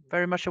of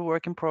very much a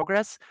work in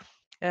progress.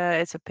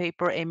 It's a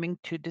paper aiming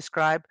to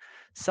describe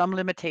some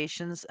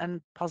limitations and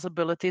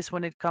possibilities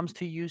when it comes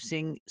to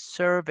using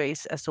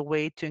surveys as a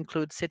way to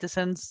include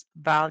citizens'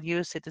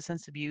 values,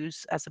 citizens'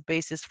 views as a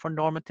basis for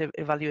normative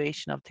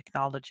evaluation of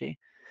technology.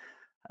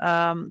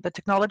 The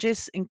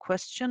technologies in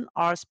question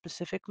are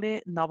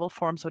specifically novel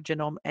forms of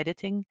genome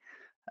editing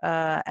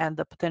and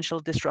the potential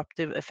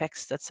disruptive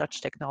effects that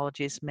such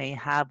technologies may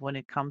have when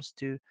it comes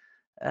to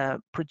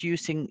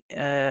producing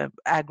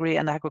agri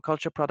and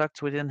agriculture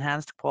products with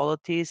enhanced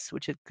qualities,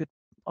 which it could,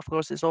 of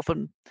course, is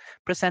often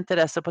presented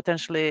as a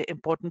potentially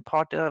important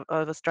part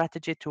of a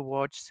strategy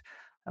towards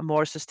a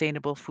more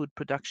sustainable food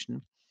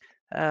production.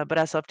 But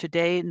as of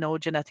today, no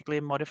genetically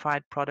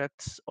modified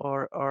products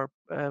or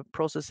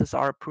processes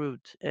are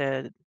approved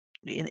in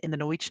the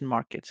Norwegian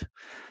market.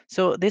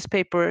 So this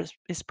paper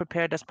is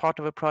prepared as part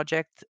of a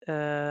project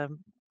that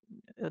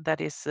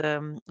is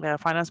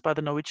financed by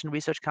the Norwegian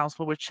Research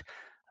Council, which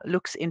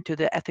looks into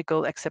the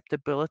ethical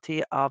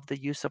acceptability of the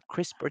use of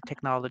CRISPR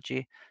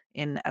technology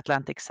in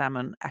Atlantic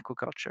salmon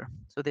aquaculture.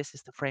 So this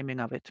is the framing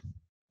of it.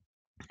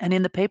 And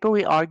in the paper,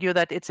 we argue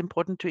that it's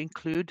important to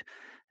include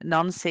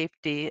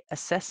non-safety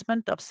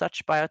assessment of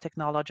such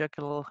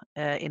biotechnological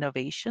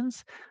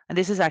innovations. And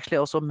this is actually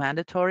also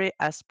mandatory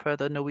as per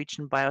the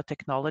Norwegian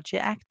Biotechnology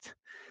Act.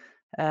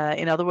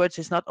 In other words,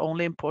 it's not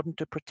only important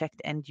to protect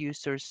end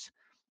users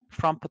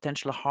from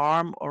potential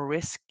harm or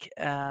risk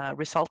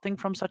resulting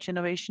from such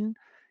innovation,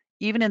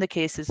 even in the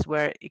cases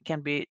where it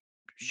can be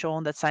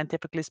shown that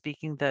scientifically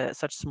speaking,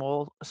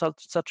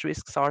 such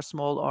risks are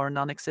small or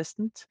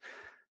non-existent.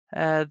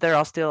 There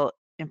are still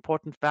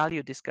important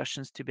value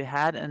discussions to be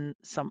had,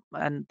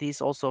 and these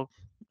also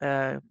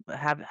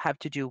have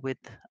to do with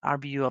our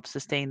view of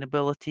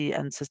sustainability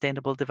and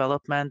sustainable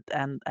development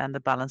and the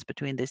balance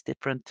between these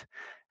different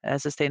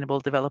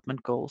sustainable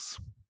development goals.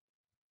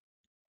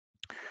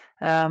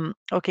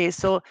 Okay,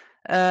 so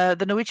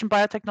the Norwegian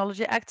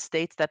Biotechnology Act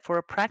states that for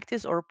a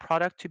practice or a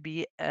product to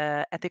be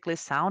ethically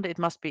sound, it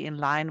must be in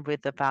line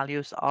with the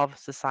values of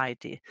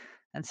society.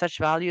 And such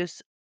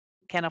values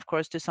can, of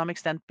course, to some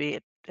extent be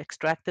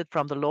extracted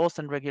from the laws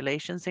and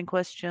regulations in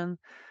question.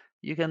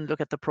 You can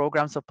look at the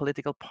programs of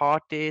political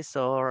parties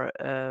or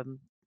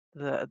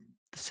the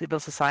civil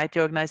society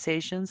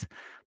organizations,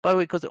 but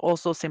we could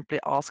also simply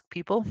ask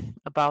people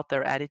about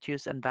their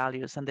attitudes and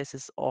values, and this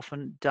is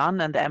often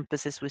done. And the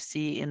emphasis we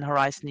see in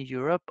Horizon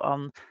Europe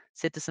on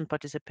citizen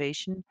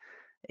participation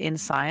in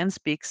science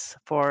speaks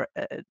for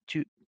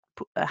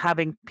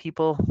having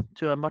people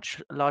to a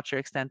much larger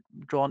extent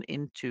drawn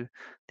into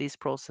these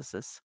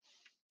processes.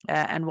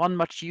 And one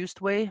much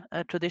used way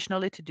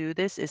traditionally to do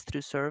this is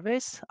through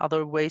surveys.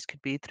 Other ways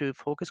could be through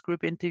focus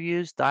group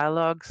interviews,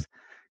 dialogues,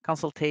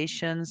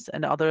 consultations,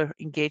 and other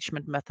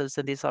engagement methods.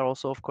 And these are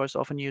also, of course,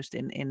 often used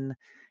in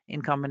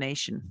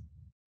combination.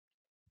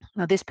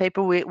 Now, this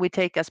paper we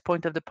take as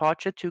point of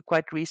departure to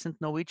quite recent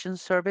Norwegian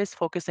surveys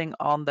focusing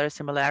on their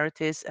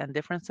similarities and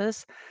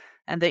differences.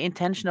 And the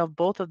intention of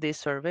both of these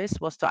surveys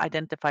was to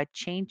identify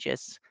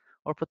changes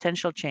or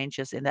potential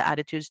changes in the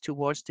attitudes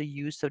towards the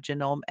use of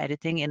genome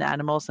editing in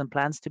animals and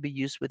plants to be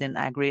used within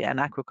agri and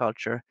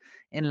aquaculture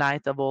in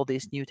light of all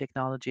these new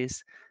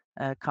technologies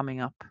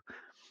coming up.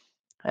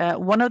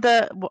 One of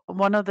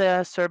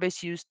the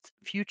surveys used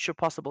future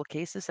possible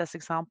cases as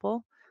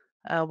example,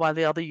 while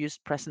the other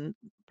used present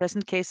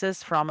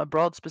cases from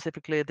abroad,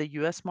 specifically the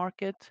US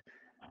market.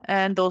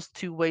 And those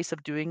two ways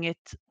of doing it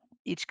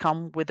each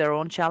come with their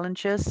own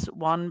challenges.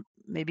 One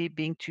maybe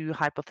being too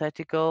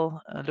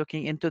hypothetical,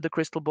 looking into the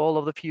crystal ball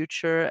of the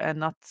future and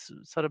not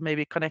sort of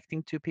maybe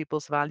connecting to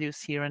people's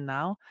values here and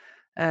now.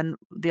 And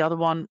the other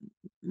one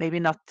maybe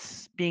not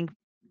being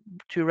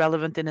too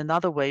relevant in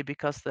another way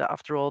because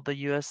after all, the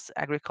US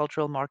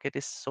agricultural market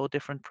is so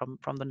different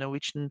from the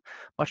Norwegian,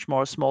 much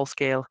more small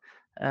scale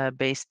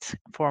based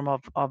form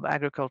of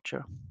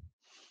agriculture.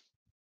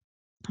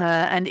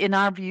 And in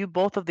our view,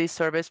 both of these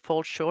surveys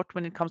fall short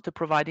when it comes to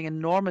providing a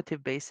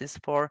normative basis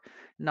for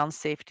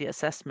non-safety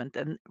assessment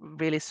and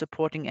really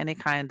supporting any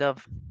kind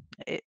of.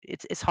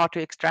 It's hard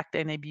to extract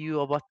any view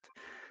of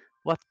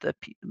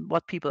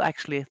what people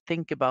actually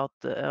think about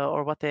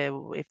or what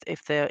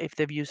if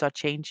their views are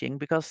changing,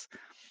 because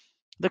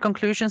The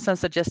conclusions and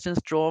suggestions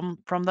drawn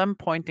from them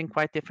point in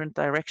quite different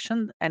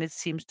direction, and it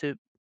seems to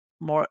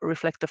more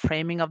reflect the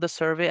framing of the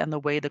survey and the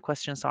way the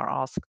questions are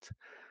asked.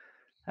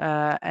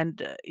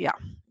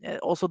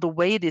 Also the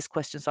way these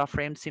questions are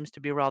framed seems to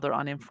be rather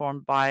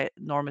uninformed by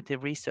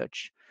normative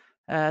research.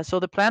 So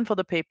the plan for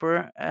the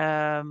paper,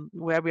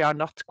 where we are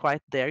not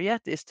quite there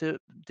yet, is to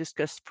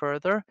discuss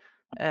further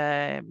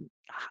in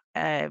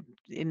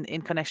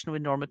connection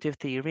with normative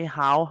theory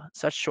how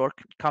such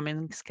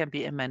shortcomings can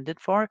be amended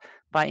for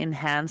by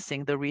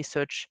enhancing the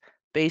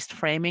research-based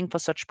framing for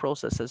such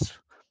processes,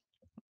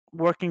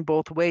 working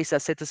both ways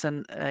as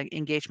citizen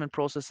engagement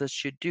processes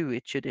should do.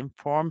 It should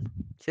inform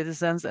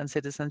citizens, and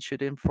citizens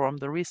should inform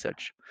the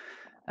research.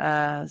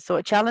 So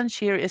a challenge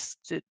here is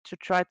to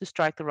try to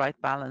strike the right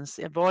balance,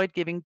 avoid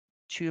giving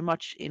too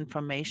much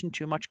information,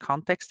 too much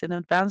context in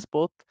advance,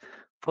 both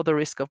for the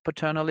risk of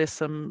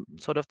paternalism,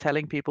 sort of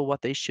telling people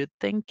what they should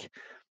think,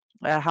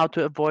 how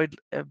to avoid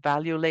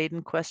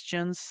value-laden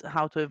questions,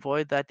 how to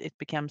avoid that it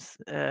becomes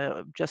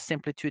just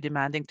simply too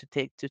demanding to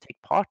take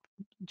part.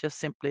 Just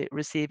simply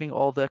receiving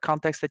all the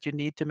context that you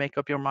need to make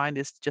up your mind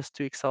is just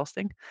too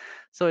exhausting.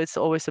 So it's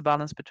always a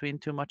balance between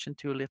too much and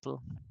too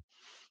little.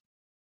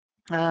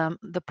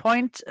 The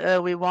point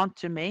we want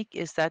to make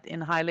is that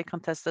in highly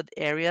contested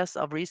areas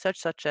of research,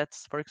 such as,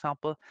 for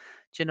example,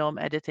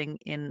 genome editing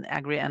in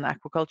agri and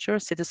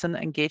aquaculture, citizen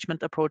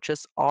engagement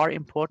approaches are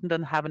important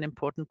and have an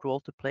important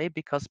role to play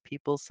because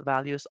people's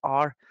values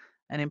are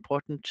an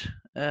important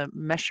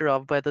measure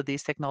of whether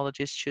these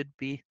technologies should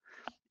be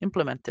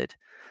implemented.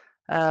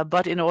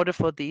 But in order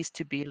for these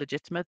to be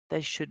legitimate,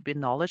 they should be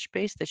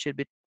knowledge-based. They should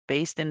be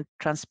based in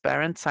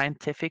transparent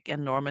scientific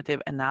and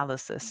normative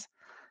analysis.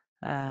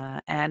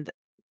 And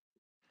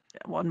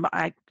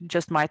I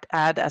just might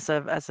add as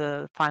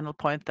a final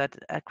point that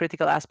a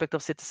critical aspect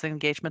of citizen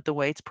engagement, the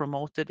way it's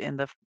promoted in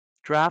the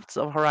drafts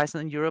of Horizon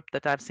in Europe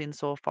that I've seen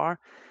so far,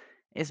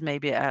 is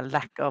maybe a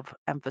lack of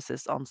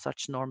emphasis on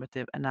such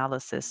normative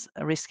analysis,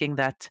 risking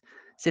that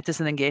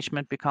citizen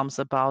engagement becomes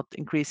about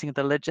increasing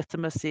the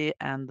legitimacy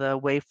and the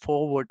way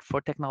forward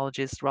for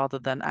technologies rather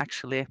than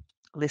actually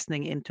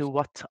listening into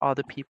what are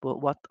the people,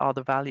 what are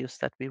the values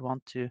that we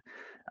want to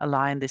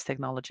align these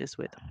technologies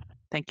with.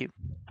 Thank you.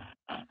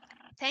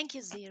 Thank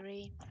you,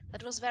 Ziri.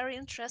 That was very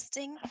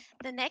interesting.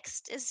 The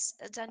next is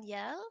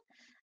Danielle.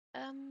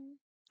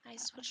 I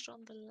switched on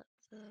the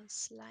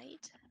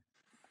slide.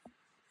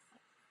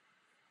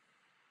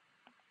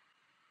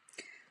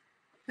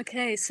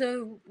 Okay,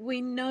 so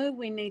we know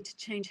we need to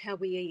change how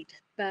we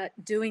eat, but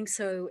doing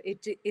so,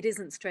 it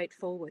isn't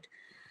straightforward.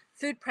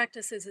 Food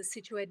practices are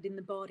situated in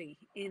the body,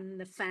 in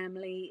the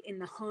family, in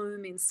the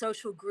home, in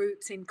social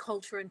groups, in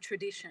culture and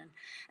tradition,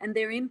 and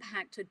they're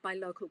impacted by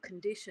local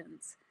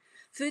conditions.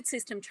 Food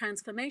system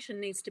transformation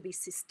needs to be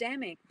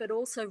systemic, but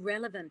also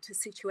relevant to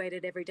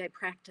situated everyday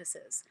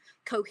practices,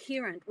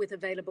 coherent with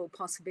available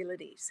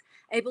possibilities,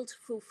 able to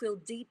fulfill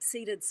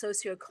deep-seated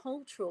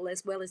socio-cultural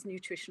as well as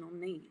nutritional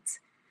needs.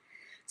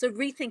 So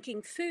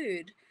Rethinking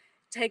Food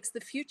takes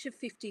the Future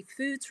 50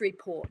 Foods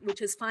report,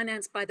 which is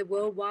financed by the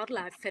World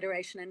Wildlife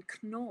Federation and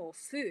KNOR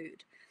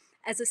Food,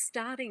 as a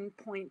starting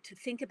point to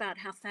think about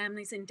how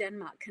families in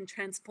Denmark can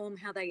transform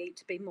how they eat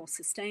to be more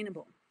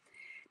sustainable.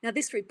 Now,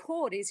 this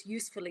report is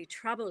usefully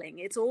troubling.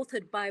 It's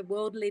authored by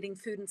world-leading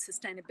food and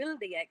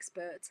sustainability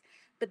experts,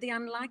 but the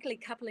unlikely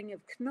coupling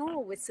of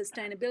KNOR with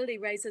sustainability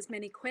raises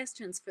many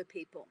questions for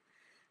people.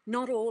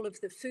 Not all of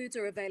the foods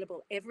are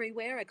available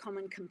everywhere. A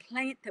common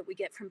complaint that we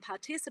get from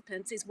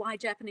participants is why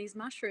Japanese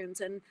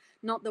mushrooms and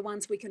not the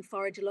ones we can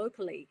forage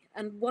locally?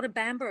 And what are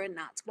bamboo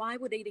nuts? Why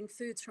would eating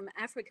foods from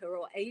Africa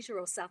or Asia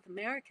or South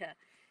America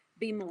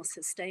be more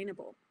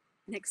sustainable?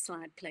 Next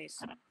slide, please.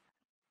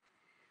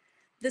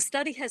 The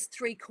study has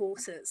 3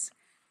 courses.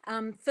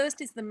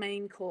 First is the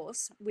main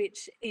course,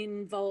 which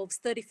involves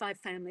 35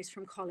 families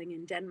from Kolding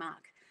in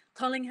Denmark.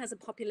 Kolding has a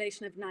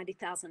population of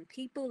 90,000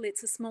 people.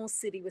 It's a small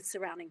city with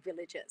surrounding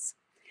villages.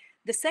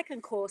 The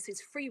second course is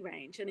free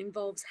range and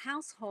involves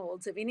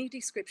households of any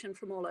description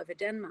from all over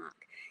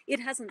Denmark. It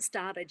hasn't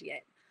started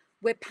yet.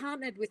 We're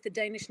partnered with the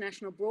Danish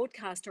national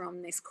broadcaster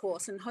on this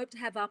course and hope to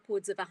have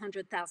upwards of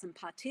 100,000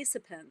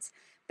 participants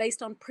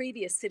based on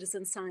previous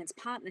citizen science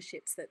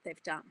partnerships that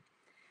they've done.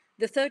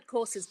 The third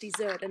course is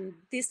dessert, and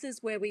this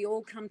is where we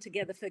all come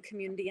together for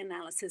community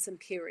analysis and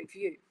peer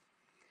review.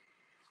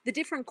 The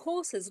different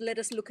courses let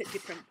us look at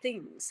different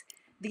things: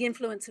 the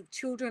influence of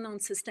children on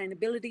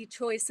sustainability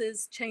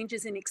choices,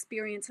 changes in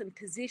experience and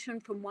position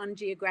from one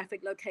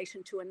geographic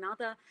location to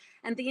another,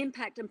 and the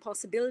impact and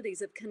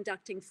possibilities of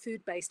conducting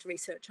food-based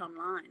research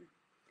online.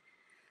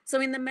 So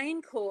in the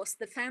main course,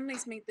 the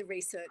families meet the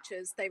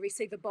researchers. They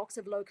receive a box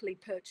of locally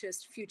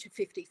purchased Future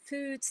 50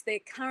 foods. They're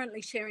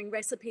currently sharing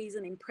recipes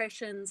and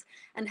impressions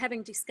and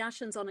having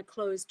discussions on a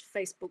closed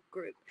Facebook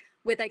group,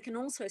 where they can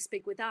also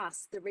speak with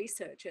us, the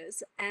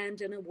researchers,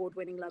 and an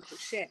award-winning local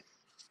chef.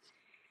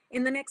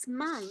 In the next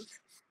month,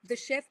 the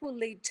chef will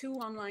lead 2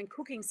 online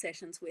cooking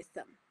sessions with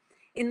them.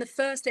 In the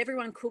first,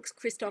 everyone cooks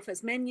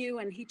Christopher's menu,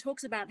 and he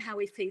talks about how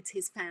he feeds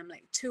his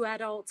family, 2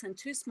 adults and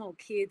 2 small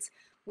kids,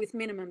 with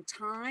minimum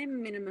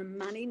time, minimum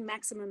money,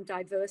 maximum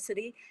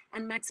diversity,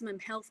 and maximum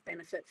health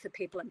benefit for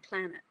people and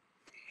planet.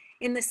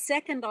 In the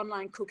second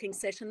online cooking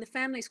session, the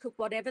families cook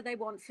whatever they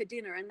want for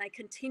dinner, and they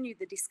continue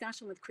the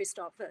discussion with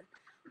Christopher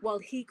while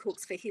he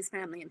cooks for his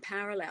family in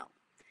parallel.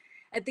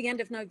 At the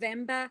end of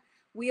November,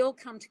 we all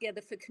come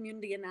together for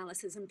community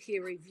analysis and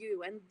peer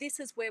review, and this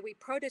is where we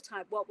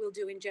prototype what we'll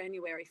do in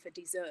January for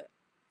dessert.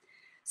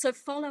 So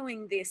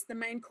following this, the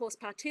main course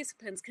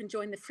participants can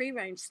join the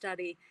free-range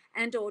study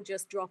and or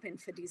just drop in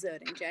for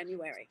dessert in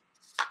January.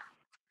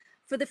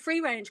 For the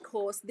free-range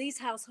course, these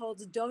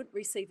households don't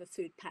receive a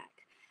food pack,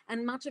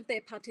 and much of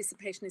their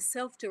participation is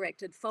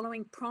self-directed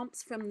following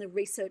prompts from the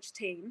research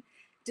team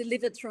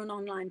delivered through an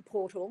online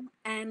portal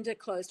and a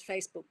closed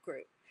Facebook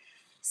group.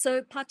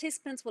 So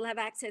participants will have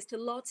access to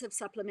lots of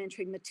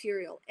supplementary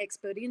material,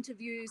 expert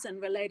interviews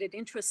and related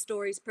interest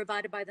stories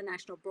provided by the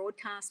national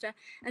broadcaster,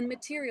 and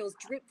materials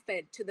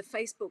drip-fed to the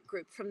Facebook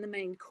group from the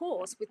main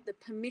course with the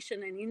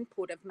permission and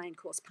input of main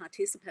course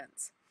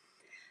participants.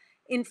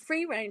 In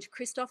free range,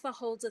 Christopher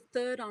holds a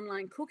third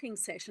online cooking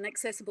session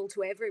accessible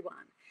to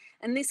everyone.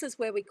 And this is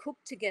where we cook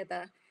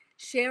together,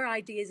 share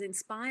ideas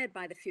inspired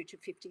by the Future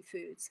 50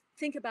 foods,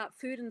 think about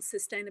food and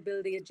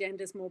sustainability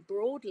agendas more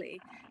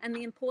broadly, and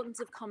the importance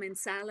of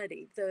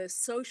commensality, the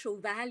social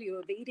value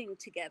of eating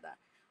together.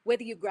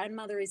 Whether your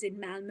grandmother is in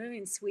Malmö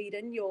in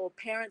Sweden, your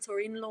parents or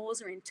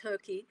in-laws are in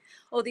Turkey,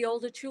 or the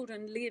older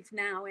children live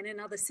now in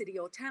another city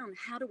or town,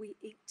 how do we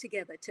eat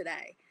together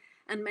today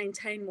and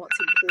maintain what's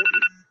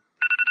important?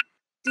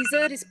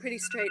 Dessert is pretty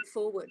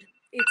straightforward.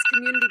 It's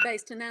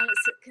community-based analysis.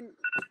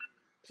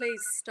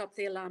 Please stop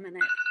the alarm,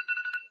 Anett.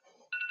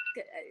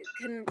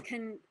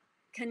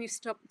 Can you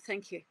stop?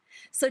 Thank you.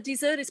 So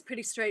dessert is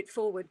pretty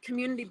straightforward,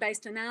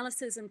 community-based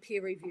analysis and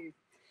peer review.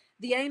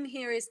 The aim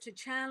here is to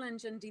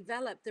challenge and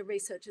develop the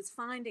researchers'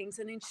 findings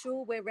and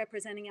ensure we're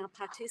representing our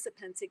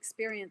participants'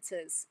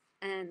 experiences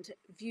and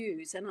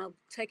views. And I'll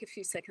take a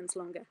few seconds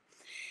longer.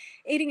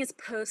 Eating is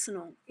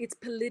personal, it's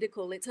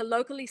political, it's a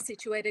locally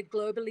situated,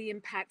 globally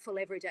impactful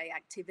everyday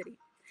activity.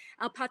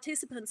 Our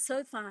participants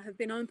so far have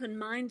been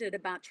open-minded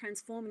about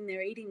transforming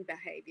their eating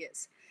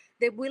behaviours.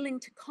 They're willing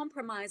to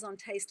compromise on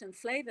taste and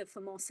flavour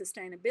for more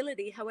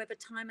sustainability. However,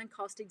 time and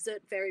cost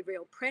exert very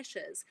real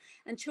pressures,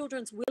 and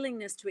children's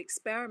willingness to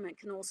experiment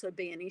can also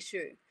be an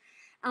issue.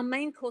 Our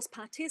main course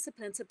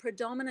participants are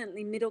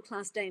predominantly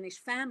middle-class Danish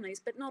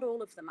families, but not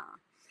all of them are.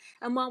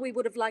 And while we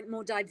would have liked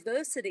more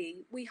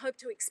diversity, we hope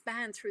to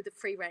expand through the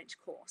free-range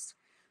course.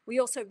 We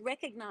also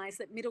recognise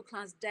that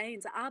middle-class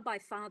Danes are by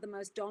far the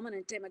most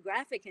dominant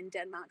demographic in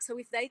Denmark, so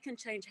if they can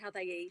change how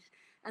they eat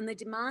and the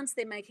demands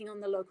they're making on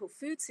the local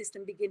food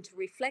system begin to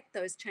reflect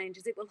those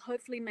changes, it will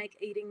hopefully make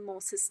eating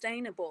more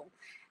sustainable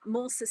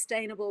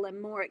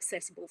and more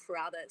accessible for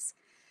others.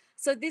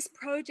 So this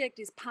project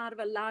is part of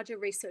a larger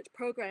research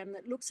program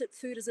that looks at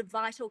food as a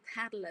vital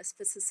catalyst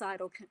for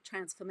societal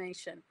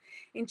transformation.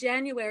 In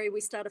January,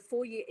 we start a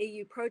 4-year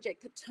EU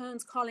project that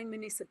turns Kolding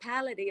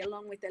municipality,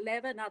 along with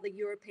 11 other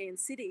European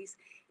cities,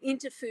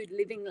 into food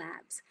living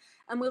labs.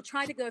 And we'll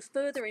try to go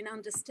further in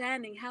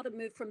understanding how to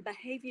move from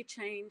behaviour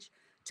change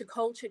to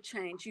culture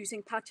change,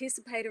 using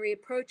participatory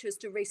approaches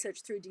to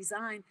research through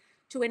design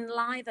to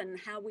enliven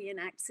how we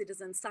enact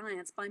citizen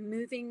science by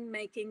moving,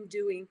 making,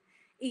 doing,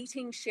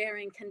 eating,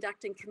 sharing,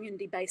 conducting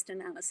community-based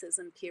analysis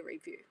and peer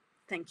review.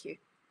 Thank you.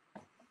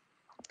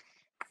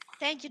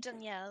 Thank you,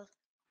 Danielle.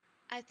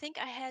 I think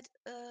I had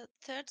a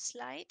third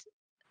slide,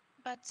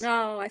 but...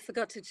 Oh, I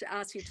forgot to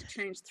ask you to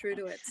change through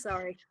to it.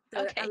 Sorry,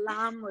 the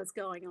alarm was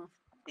going off.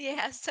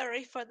 Yeah,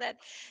 sorry for that.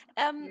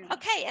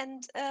 Okay,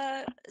 and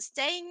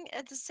staying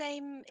at the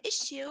same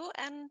issue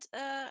and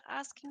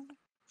asking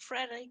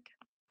Frederick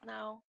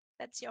now.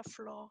 That's your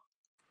floor.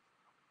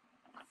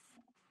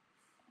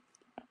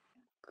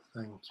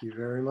 Thank you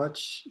very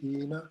much,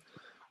 Ina.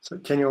 So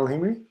can you all hear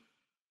me?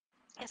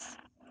 Yes.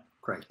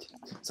 Great.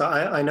 So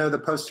I know the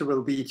poster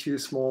will be too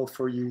small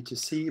for you to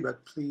see,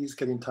 but please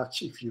get in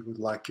touch if you would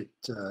like it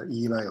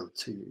emailed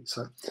to you.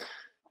 So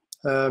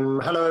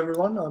hello,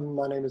 everyone.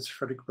 My name is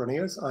Fredrik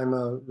Bronius. I'm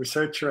a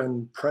researcher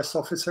and press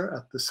officer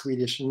at the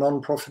Swedish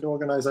non-profit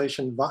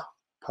organization VA,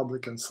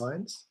 Public and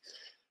Science.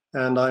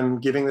 And I'm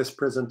giving this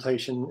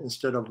presentation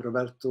instead of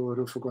Roberto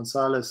Rufo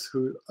Gonzalez,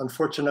 who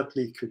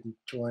unfortunately couldn't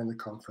join the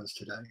conference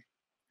today.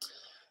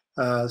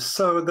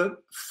 So the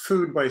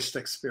food waste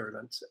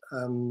experiment.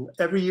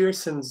 Every year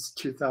since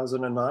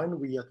 2009,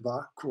 we at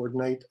VA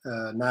coordinate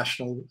a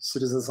national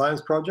citizen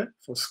science project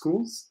for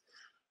schools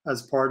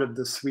as part of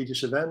the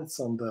Swedish events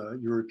on the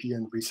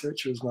European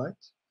Researchers' Night.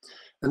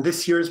 And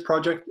this year's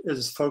project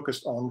is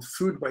focused on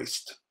food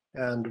waste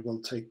and will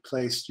take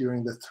place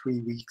during the 3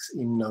 weeks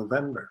in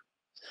November.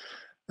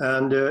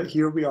 And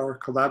here we are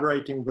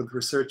collaborating with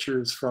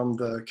researchers from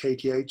the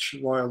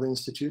KTH Royal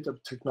Institute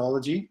of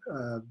Technology,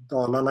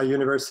 Dalarna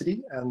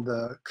University, and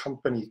the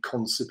company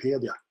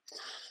Consupedia.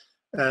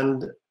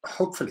 And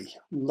hopefully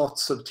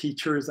lots of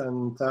teachers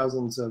and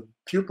thousands of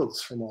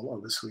pupils from all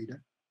over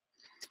Sweden.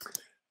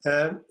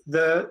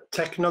 The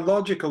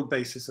technological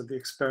basis of the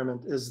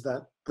experiment is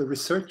that the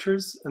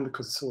researchers in the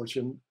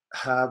consortium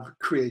have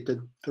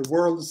created the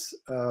world's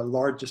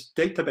largest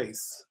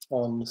database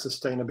on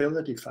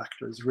sustainability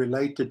factors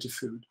related to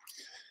food,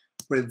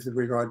 with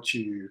regard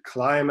to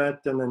climate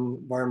and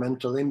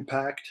environmental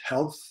impact,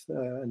 health,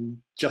 and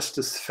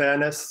justice,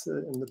 fairness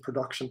in the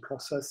production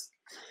process.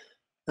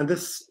 And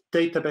this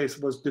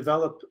database was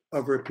developed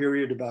over a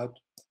period of about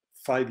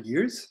 5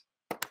 years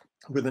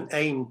with an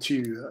aim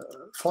to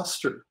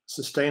foster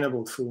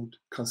sustainable food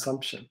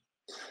consumption.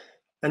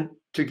 And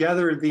to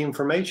gather the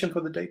information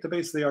for the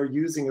database, they are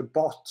using a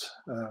bot,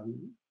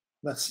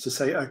 that's to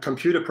say a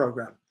computer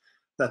program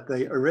that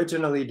they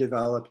originally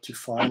developed to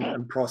find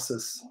and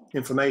process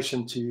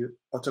information to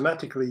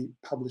automatically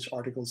publish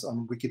articles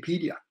on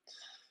Wikipedia,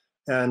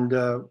 and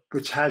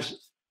which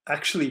has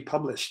actually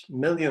published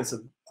millions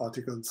of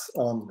articles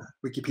on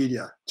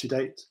Wikipedia to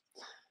date.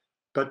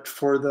 But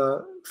for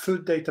the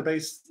food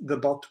database, the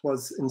bot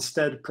was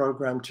instead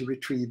programmed to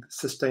retrieve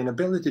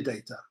sustainability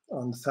data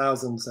on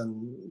thousands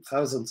and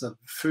thousands of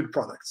food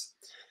products.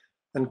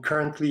 And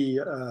currently,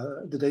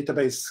 the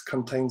database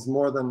contains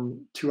more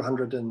than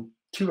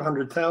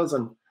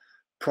 200,000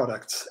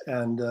 products,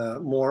 and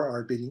more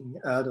are being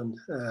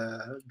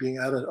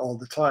added all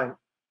the time.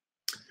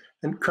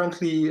 And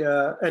currently,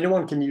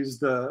 anyone can use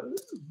the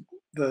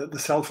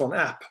cell phone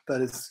app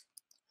that is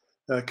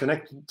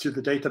connected to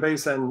the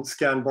database and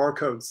scan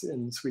barcodes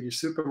in Swedish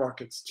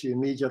supermarkets to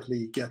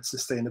immediately get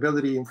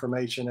sustainability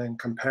information and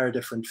compare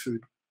different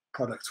food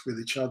products with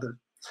each other.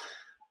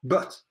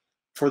 But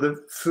for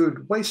the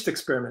food waste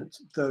experiment,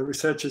 the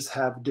researchers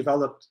have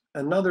developed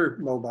another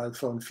mobile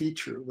phone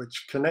feature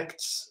which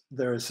connects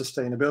their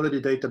sustainability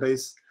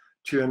database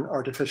to an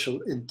artificial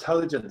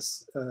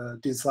intelligence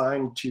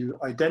designed to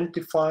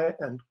identify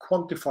and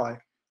quantify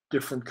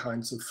different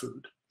kinds of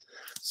food.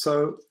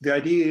 So the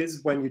idea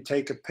is when you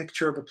take a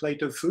picture of a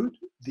plate of food,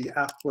 the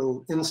app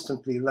will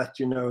instantly let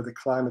you know the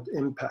climate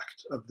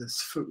impact of this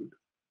food.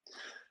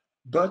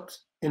 But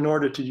in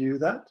order to do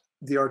that,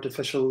 the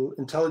artificial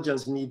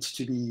intelligence needs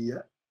to be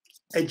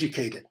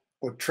educated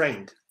or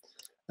trained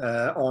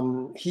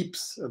on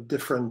heaps of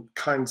different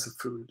kinds of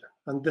food.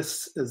 And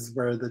this is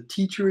where the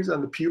teachers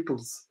and the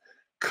pupils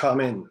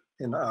come in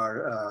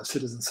our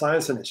citizen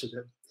science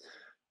initiative.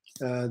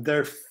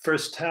 Their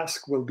first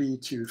task will be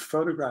to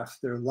photograph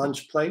their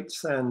lunch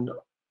plates and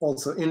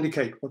also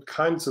indicate what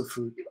kinds of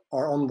food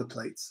are on the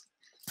plates.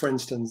 For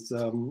instance,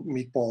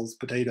 meatballs,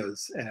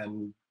 potatoes,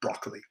 and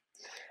broccoli.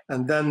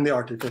 And then the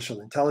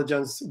artificial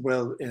intelligence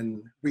will,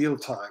 in real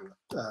time,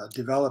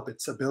 develop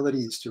its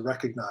abilities to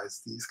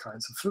recognize these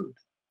kinds of food.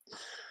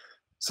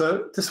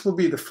 So this will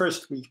be the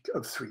first week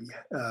of 3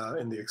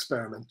 in the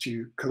experiment,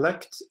 to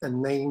collect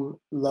and name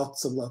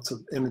lots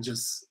of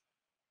images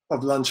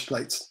of lunch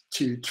plates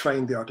to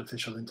train the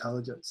artificial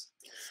intelligence.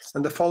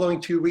 And the following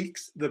 2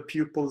 weeks, the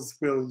pupils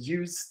will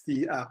use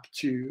the app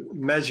to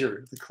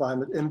measure the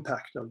climate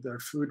impact of their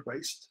food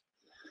waste.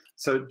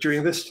 So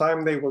during this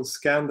time, they will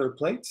scan their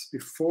plates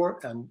before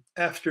and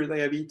after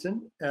they have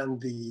eaten, and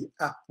the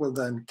app will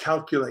then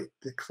calculate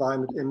the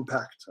climate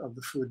impact of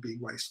the food being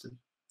wasted.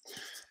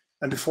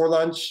 And before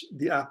lunch,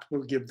 the app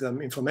will give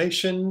them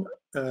information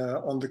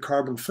on the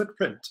carbon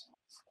footprint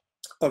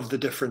of the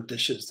different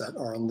dishes that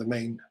are on the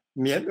menu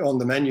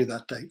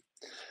that day.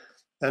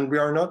 And we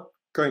are not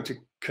going to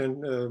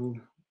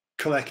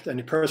collect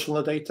any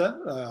personal data.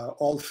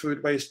 All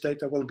food waste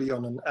data will be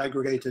on an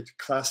aggregated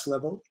class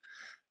level.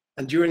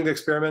 And during the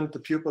experiment, the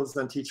pupils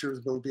and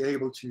teachers will be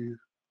able to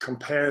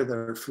compare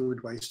their food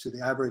waste to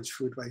the average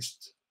food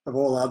waste of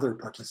all other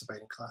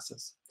participating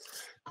classes.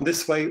 In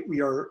this way,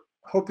 we are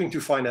hoping to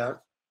find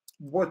out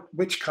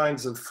which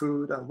kinds of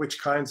food and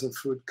which kinds of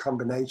food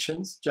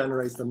combinations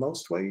generate the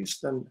most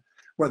waste, and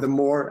whether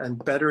more and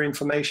better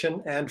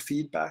information and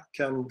feedback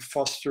can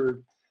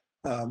foster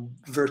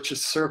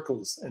virtuous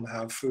circles in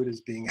how food is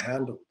being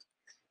handled.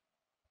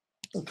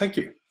 Well, thank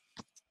you.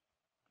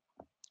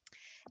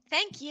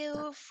 Thank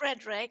you,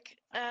 Frederick.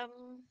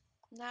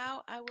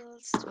 Now I will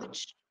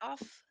switch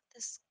off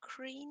the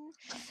screen.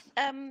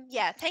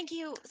 Yeah, thank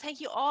you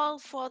all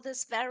for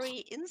this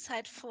very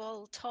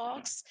insightful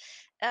talks.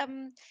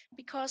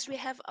 Because we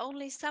have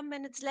only some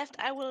minutes left,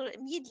 I will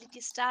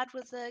immediately start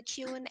with the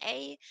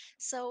Q&A.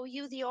 So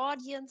you, the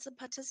audience, the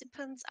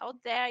participants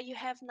out there, you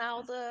have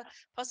now the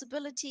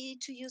possibility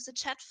to use the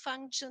chat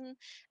function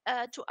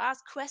to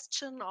ask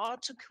questions or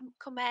to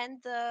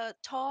comment the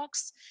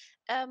talks.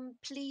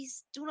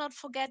 Please do not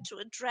forget to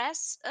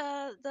address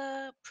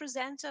the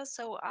presenter.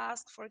 So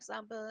ask, for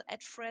example,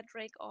 at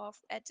Frederick or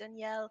at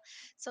Danielle,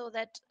 so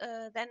that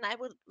then I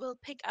will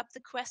pick up the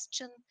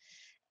question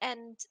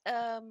and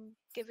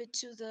give it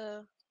to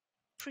the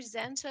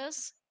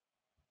presenters.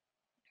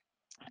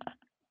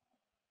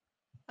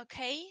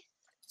 Okay,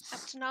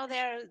 up to now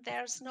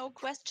there's no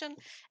question.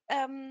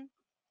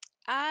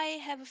 I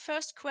have a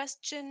first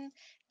question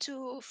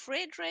to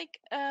Frederick.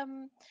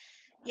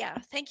 Yeah,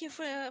 thank you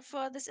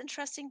for this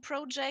interesting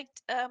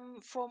project.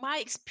 For my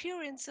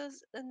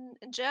experiences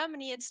in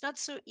Germany, it's not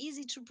so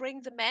easy to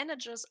bring the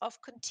managers of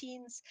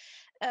canteens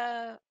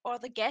or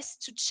the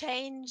guests to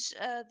change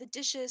the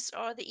dishes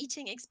or the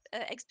eating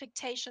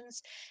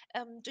expectations.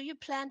 Do you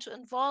plan to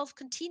involve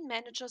canteen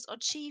managers or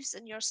chiefs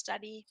in your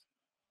study?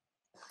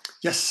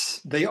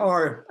 Yes, they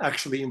are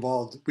actually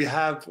involved. We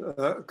have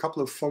a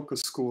couple of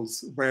focus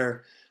schools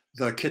where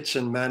the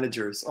kitchen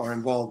managers are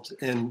involved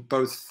in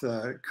both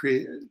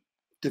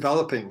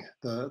developing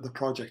the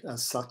project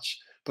as such,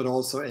 but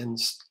also in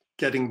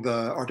getting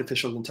the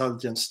artificial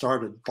intelligence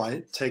started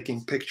by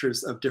taking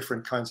pictures of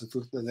different kinds of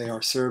food that they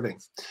are serving.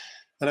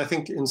 And I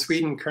think in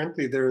Sweden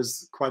currently there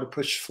is quite a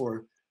push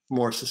for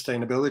more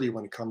sustainability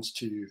when it comes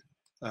to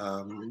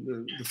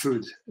the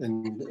food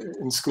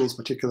in schools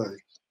particularly.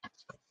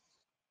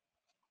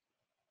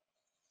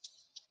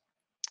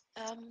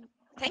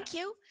 Thank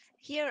you.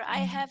 Here I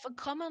have a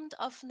comment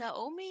of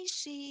Naomi.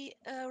 She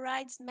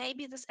writes,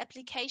 maybe this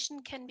application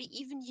can be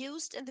even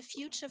used in the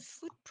future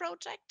food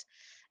project.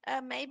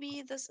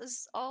 Maybe this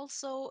is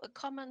also a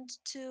comment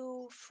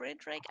to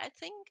Friedrich, I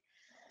think.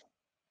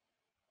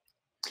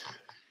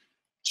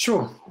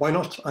 Sure, why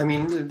not? I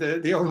mean,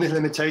 the only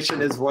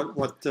limitation is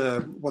what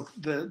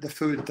the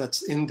food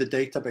that's in the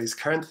database.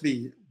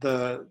 Currently,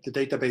 the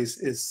database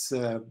is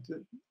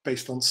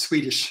based on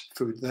Swedish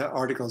food, the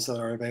articles that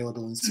are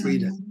available in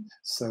Sweden.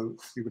 So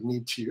we would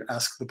need to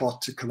ask the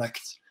bot to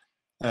collect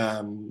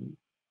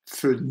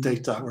food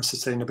data or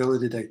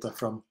sustainability data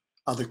from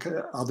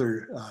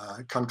other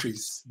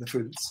countries, the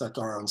foods that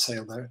are on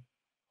sale there.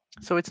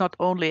 So it's not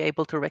only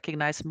able to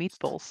recognize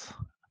meatballs,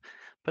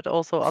 but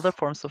also other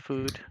forms of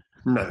food.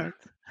 No.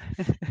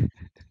 Right?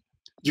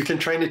 You can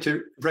train it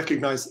to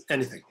recognize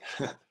anything.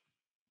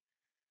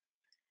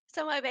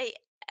 So maybe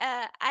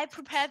I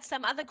prepared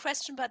some other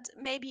question, but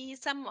maybe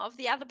some of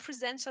the other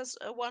presenters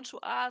want to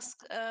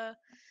ask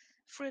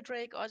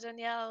Friedrich or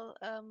Danielle.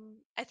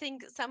 I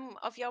think some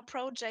of your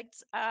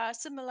projects are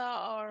similar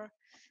or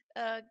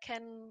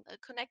can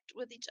connect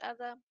with each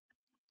other.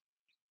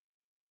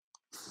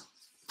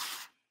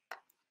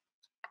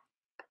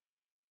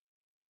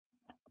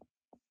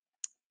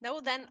 No,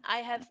 then I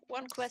have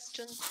one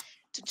question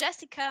to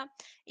Jessica.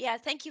 Yeah,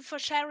 thank you for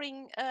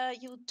sharing.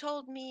 You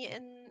told me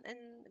in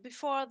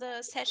before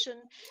the session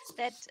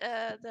that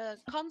the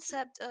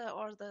concept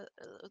or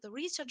the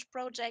research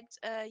project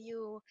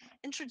you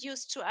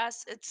introduced to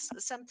us, it's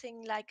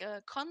something like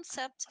a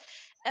concept.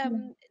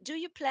 Do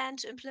you plan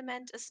to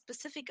implement a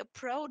specific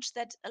approach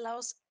that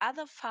allows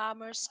other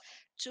farmers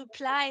to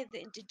apply the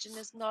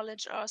indigenous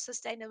knowledge or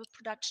sustainable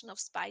production of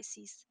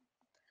spices?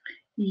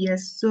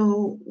 Yes,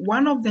 so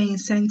one of the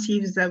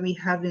incentives that we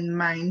have in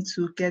mind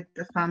to get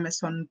the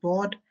farmers on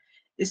board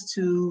is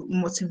to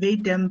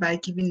motivate them by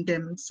giving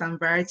them some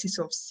varieties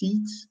of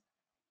seeds,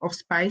 of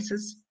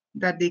spices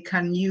that they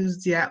can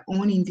use their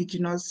own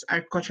indigenous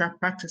agricultural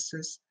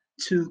practices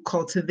to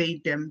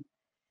cultivate them.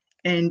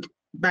 And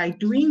by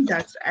doing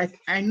that,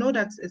 I know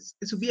that it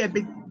will be a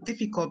bit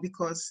difficult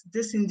because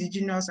this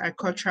indigenous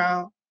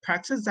agricultural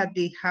practice that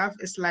they have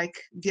is like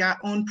their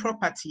own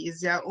property,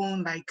 is their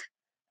own like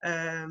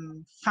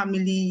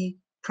family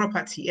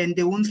property, and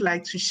they won't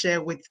like to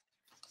share with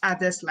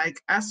others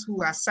like us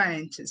who are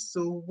scientists.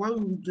 So what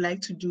we would like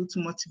to do to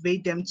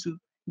motivate them to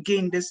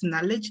gain this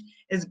knowledge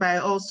is by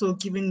also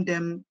giving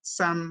them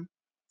some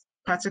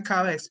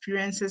practical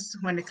experiences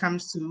when it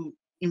comes to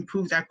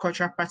improved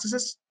agricultural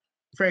practices.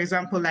 For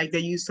example, like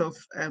the use of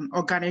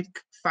organic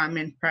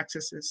farming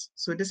practices.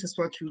 So this is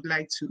what we would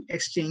like to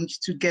exchange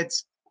to get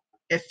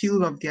a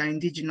feel of their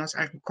indigenous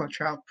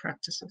agricultural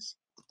practices.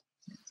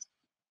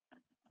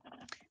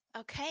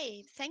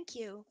 Okay, thank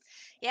you.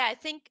 Yeah, I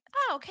think.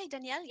 Oh, okay,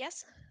 Danielle,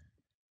 yes.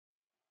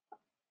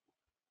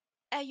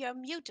 You're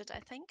muted, I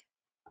think.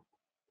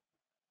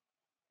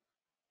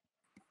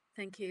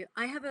 Thank you.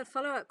 I have a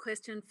follow-up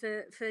question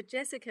for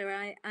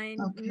Jessica. I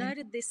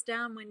noted this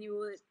down when you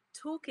were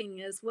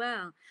talking as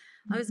well.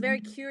 I was very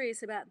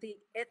curious about the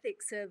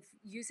ethics of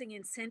using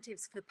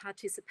incentives for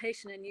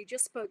participation, and you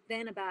just spoke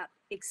then about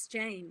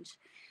exchange.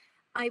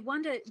 I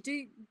wonder,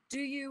 do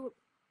you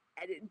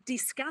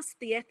discuss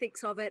the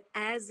ethics of it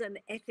as an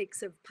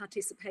ethics of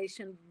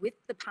participation with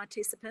the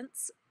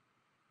participants?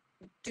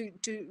 Do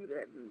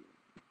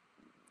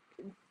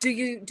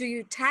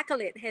you tackle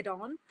it head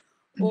on,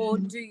 or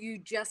do you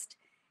just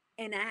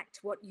enact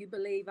what you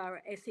believe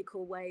are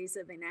ethical ways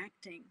of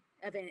enacting,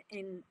 of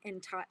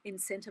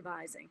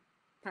incentivizing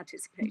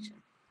participation?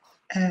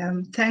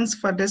 Thanks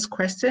for this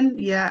question.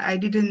 Yeah, I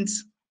didn't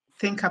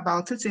think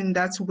about it in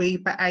that way,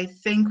 but I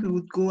think we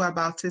would go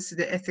about it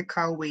the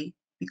ethical way,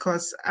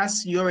 because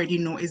as you already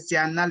know, it's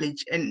their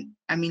knowledge. And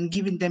I mean,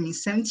 giving them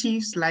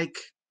incentives like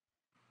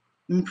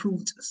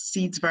improved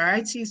seed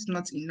variety is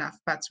not enough,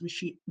 but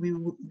we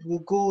will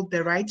go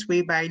the right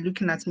way by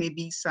looking at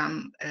maybe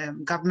some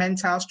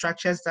governmental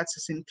structures that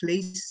is in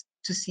place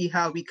to see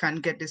how we can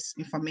get this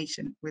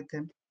information with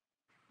them,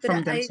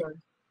 from them, sorry.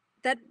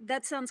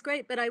 That sounds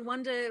great, but I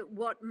wonder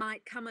what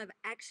might come of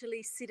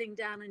actually sitting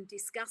down and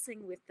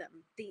discussing with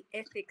them the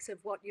ethics of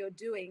what you're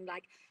doing,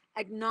 like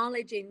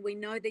acknowledging we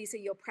know these are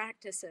your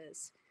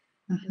practices.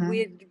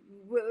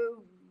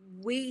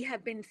 We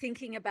have been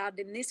thinking about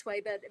it in this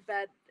way,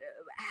 but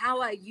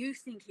how are you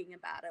thinking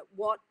about it?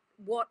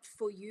 What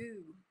for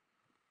you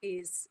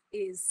is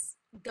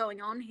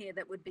going on here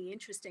that would be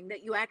interesting,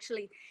 that you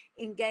actually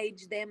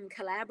engage them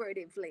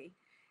collaboratively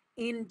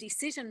in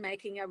decision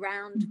making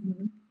around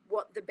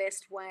what the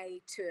best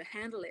way to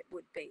handle it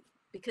would be,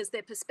 because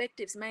their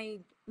perspectives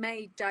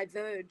may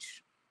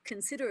diverge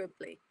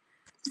considerably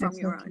from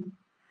your own.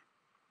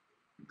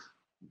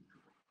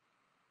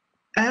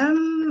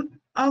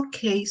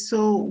 Okay,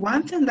 so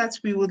one thing that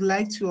we would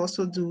like to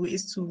also do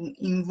is to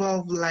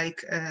involve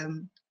like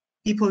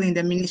people in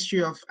the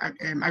Ministry of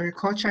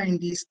Agriculture in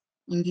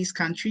these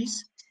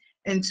countries,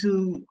 and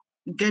to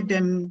get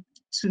them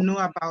to know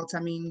about, I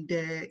mean,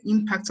 the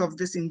impact of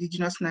this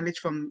indigenous knowledge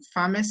from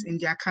farmers in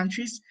their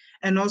countries,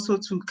 and also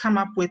to come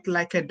up with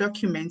like a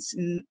document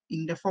in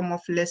the form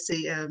of, let's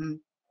say,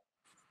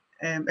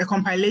 a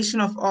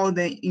compilation of all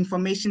the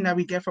information that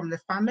we get from the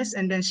farmers,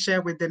 and then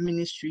share with the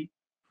Ministry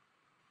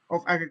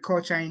of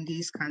Agriculture in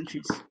these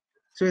countries.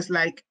 So it's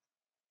like,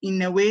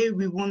 in a way,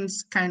 we won't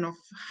kind of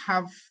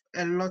have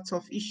a lot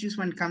of issues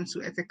when it comes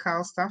to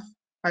ethical stuff,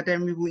 but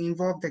then we will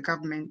involve the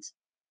government.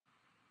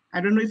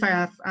 I don't know if I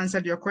have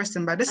answered your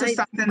question, but this is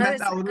something that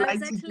I would like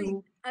to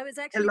do. I was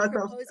actually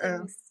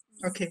proposing.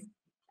 Okay.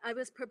 I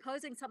was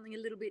proposing something a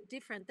little bit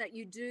different, that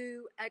you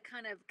do a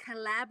kind of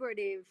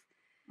collaborative,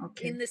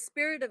 in the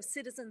spirit of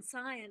citizen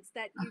science,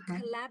 that you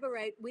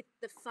collaborate with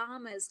the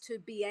farmers to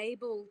be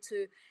able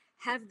to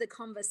have the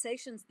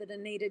conversations that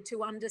are needed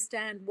to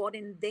understand what,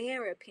 in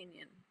their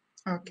opinion,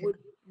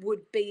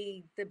 would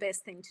be the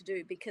best thing to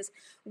do, because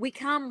we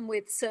come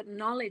with certain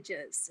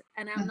knowledges,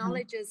 and our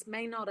knowledges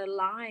may not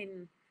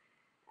align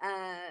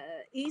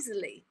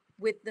easily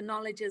with the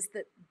knowledges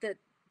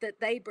that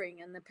they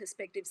bring and the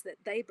perspectives that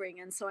they bring.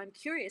 And so I'm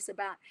curious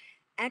about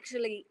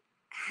actually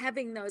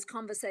having those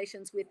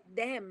conversations with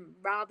them,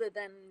 rather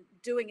than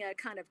doing a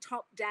kind of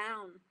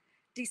top-down,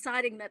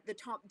 deciding that the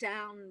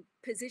top-down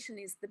position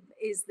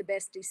is the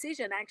best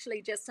decision.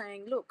 Actually just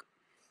saying, look,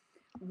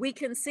 we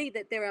can see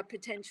that there are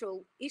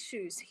potential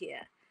issues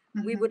here.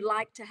 We would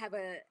like to have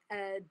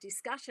a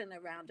discussion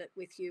around it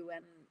with you,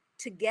 and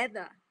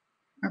together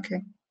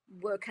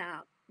work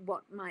out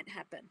what might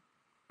happen.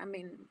 I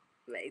mean,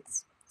 it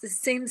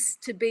seems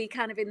to be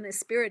kind of in the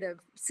spirit of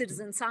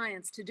citizen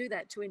science to do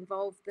that, to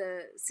involve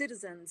the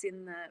citizens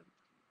in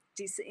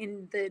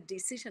the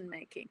decision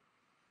making.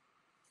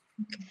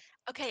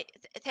 Okay,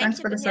 thanks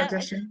you, for the Danielle.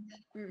 suggestion.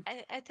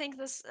 I think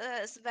this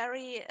is a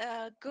very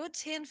good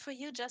hint for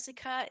you,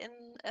 Jessica,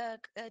 in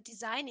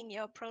designing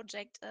your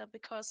project,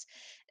 because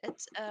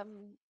it's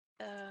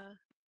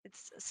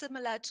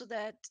similar to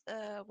that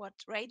what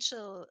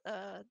Rachel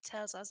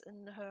tells us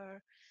in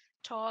her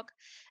talk.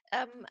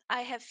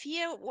 I have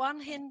here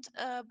one hint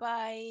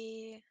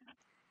by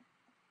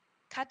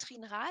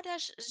Katrin Rader.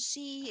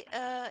 She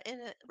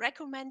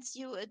recommends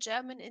you a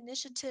German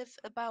initiative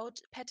about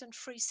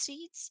patent-free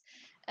seeds.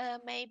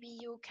 Maybe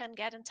you can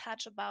get in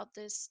touch about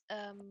this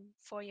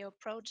for your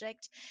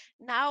project.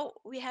 Now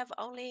we have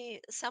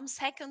only some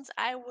seconds.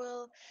 I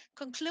will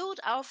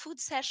conclude our food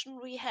session.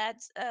 We had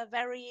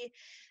very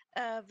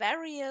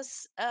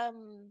various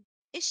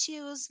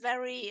issues,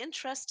 very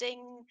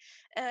interesting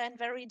and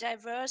very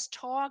diverse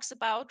talks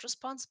about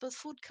responsible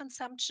food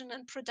consumption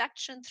and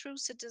production through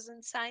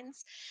citizen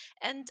science.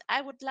 And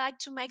I would like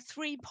to make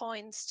 3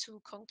 points to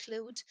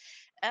conclude.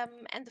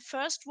 And the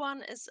first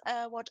one is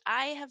what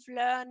I have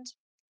learned,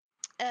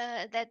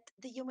 that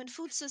the human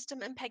food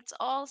system impacts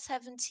all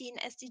 17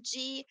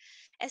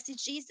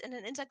 SDGs in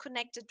an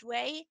interconnected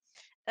way.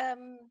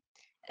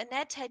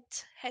 Anett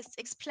has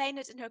explained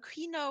it in her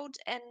keynote,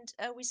 and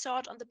we saw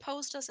it on the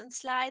posters and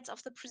slides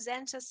of the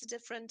presenters, the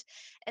different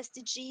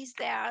SDGs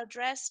they are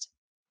addressed.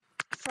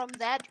 From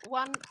that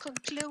one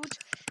conclude,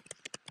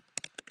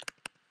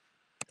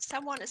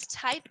 someone is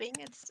typing.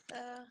 It's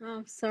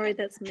oh, sorry,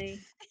 that's me.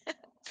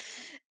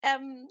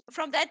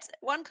 From that,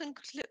 one can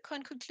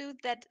conclude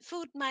that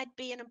food might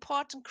be an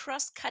important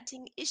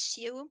cross-cutting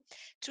issue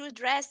to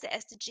address the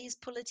SDGs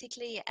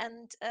politically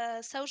and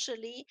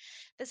socially.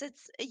 This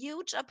is a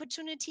huge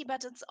opportunity,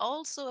 but it's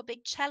also a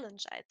big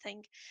challenge, I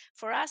think.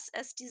 For us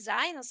as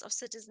designers of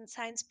citizen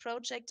science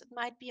project, it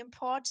might be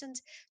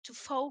important to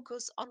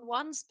focus on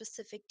one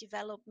specific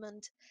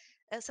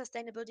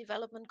sustainable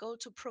development goal,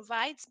 to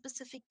provide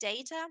specific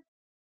data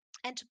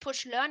and to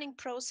push learning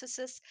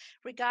processes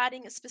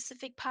regarding a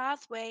specific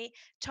pathway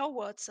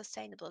towards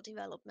sustainable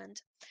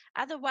development.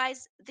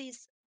 Otherwise,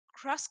 this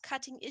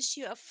cross-cutting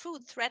issue of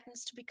food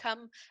threatens to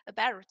become a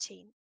bare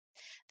routine.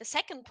 The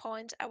second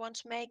point I want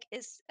to make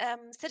is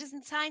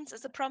citizen science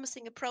is a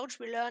promising approach.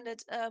 We learned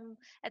it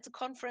at the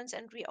conference,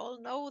 and we all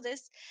know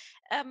this.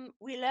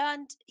 We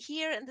learned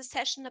here in the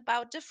session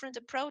about different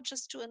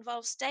approaches to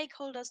involve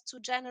stakeholders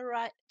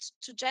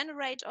to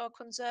generate or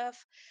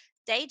conserve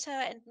data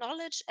and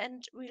knowledge,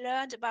 and we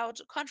learned about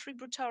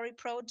contributory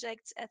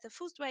projects at the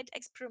food weight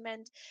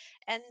experiment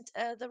and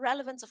the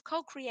relevance of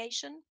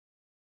co-creation.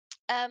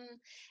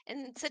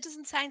 In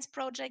citizen science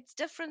projects,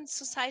 different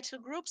societal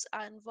groups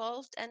are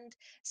involved, and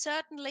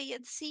certainly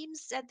it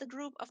seems that the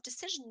group of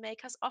decision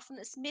makers often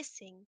is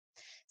missing.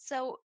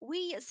 So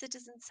we as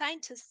citizen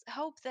scientists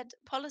hope that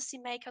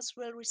policymakers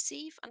will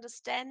receive,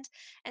 understand,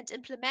 and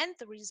implement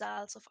the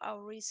results of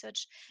our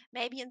research.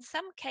 Maybe in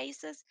some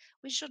cases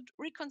we should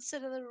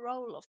reconsider the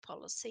role of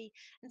policy.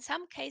 In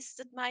some cases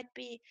it might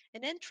be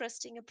an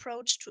interesting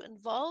approach to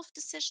involve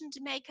decision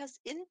makers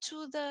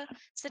into the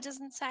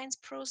citizen science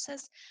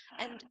process,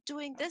 and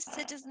doing this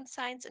citizen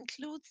science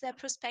includes their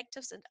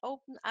perspectives and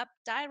open up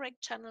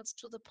direct channels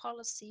to the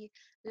policy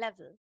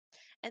level.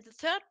 And the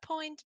third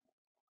point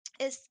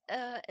is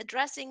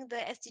addressing the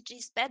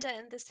SDGs better.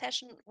 In this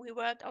session, we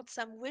worked out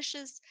some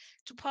wishes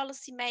to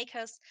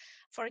policymakers,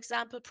 for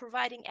example,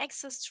 providing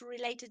access to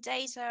related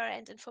data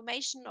and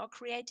information, or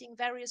creating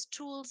various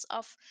tools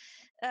of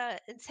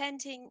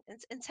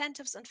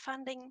incentives and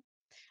funding.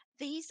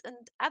 These and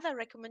other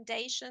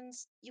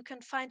recommendations you can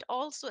find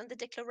also in the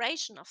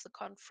declaration of the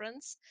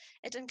conference.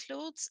 It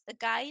includes a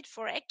guide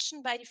for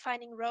action by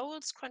defining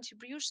roles,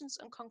 contributions,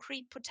 and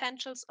concrete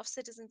potentials of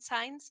citizen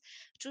science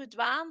to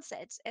advance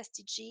its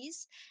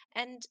SDGs.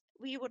 And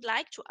we would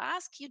like to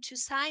ask you to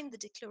sign the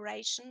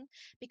declaration,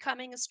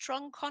 becoming a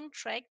strong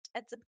contract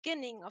at the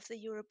beginning of the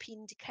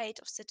European Decade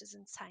of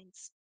Citizen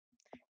Science.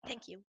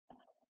 Thank you.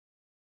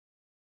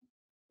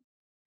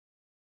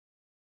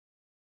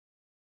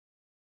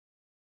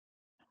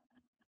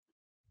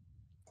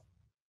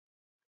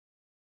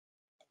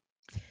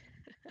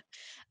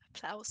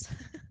 Applause.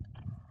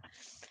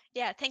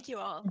 Yeah, thank you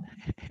all.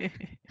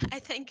 I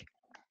think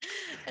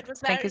it was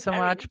Thank you so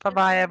very much.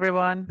 Bye-bye, interesting.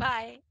 everyone.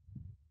 Bye.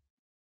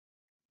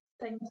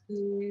 Thank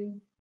you.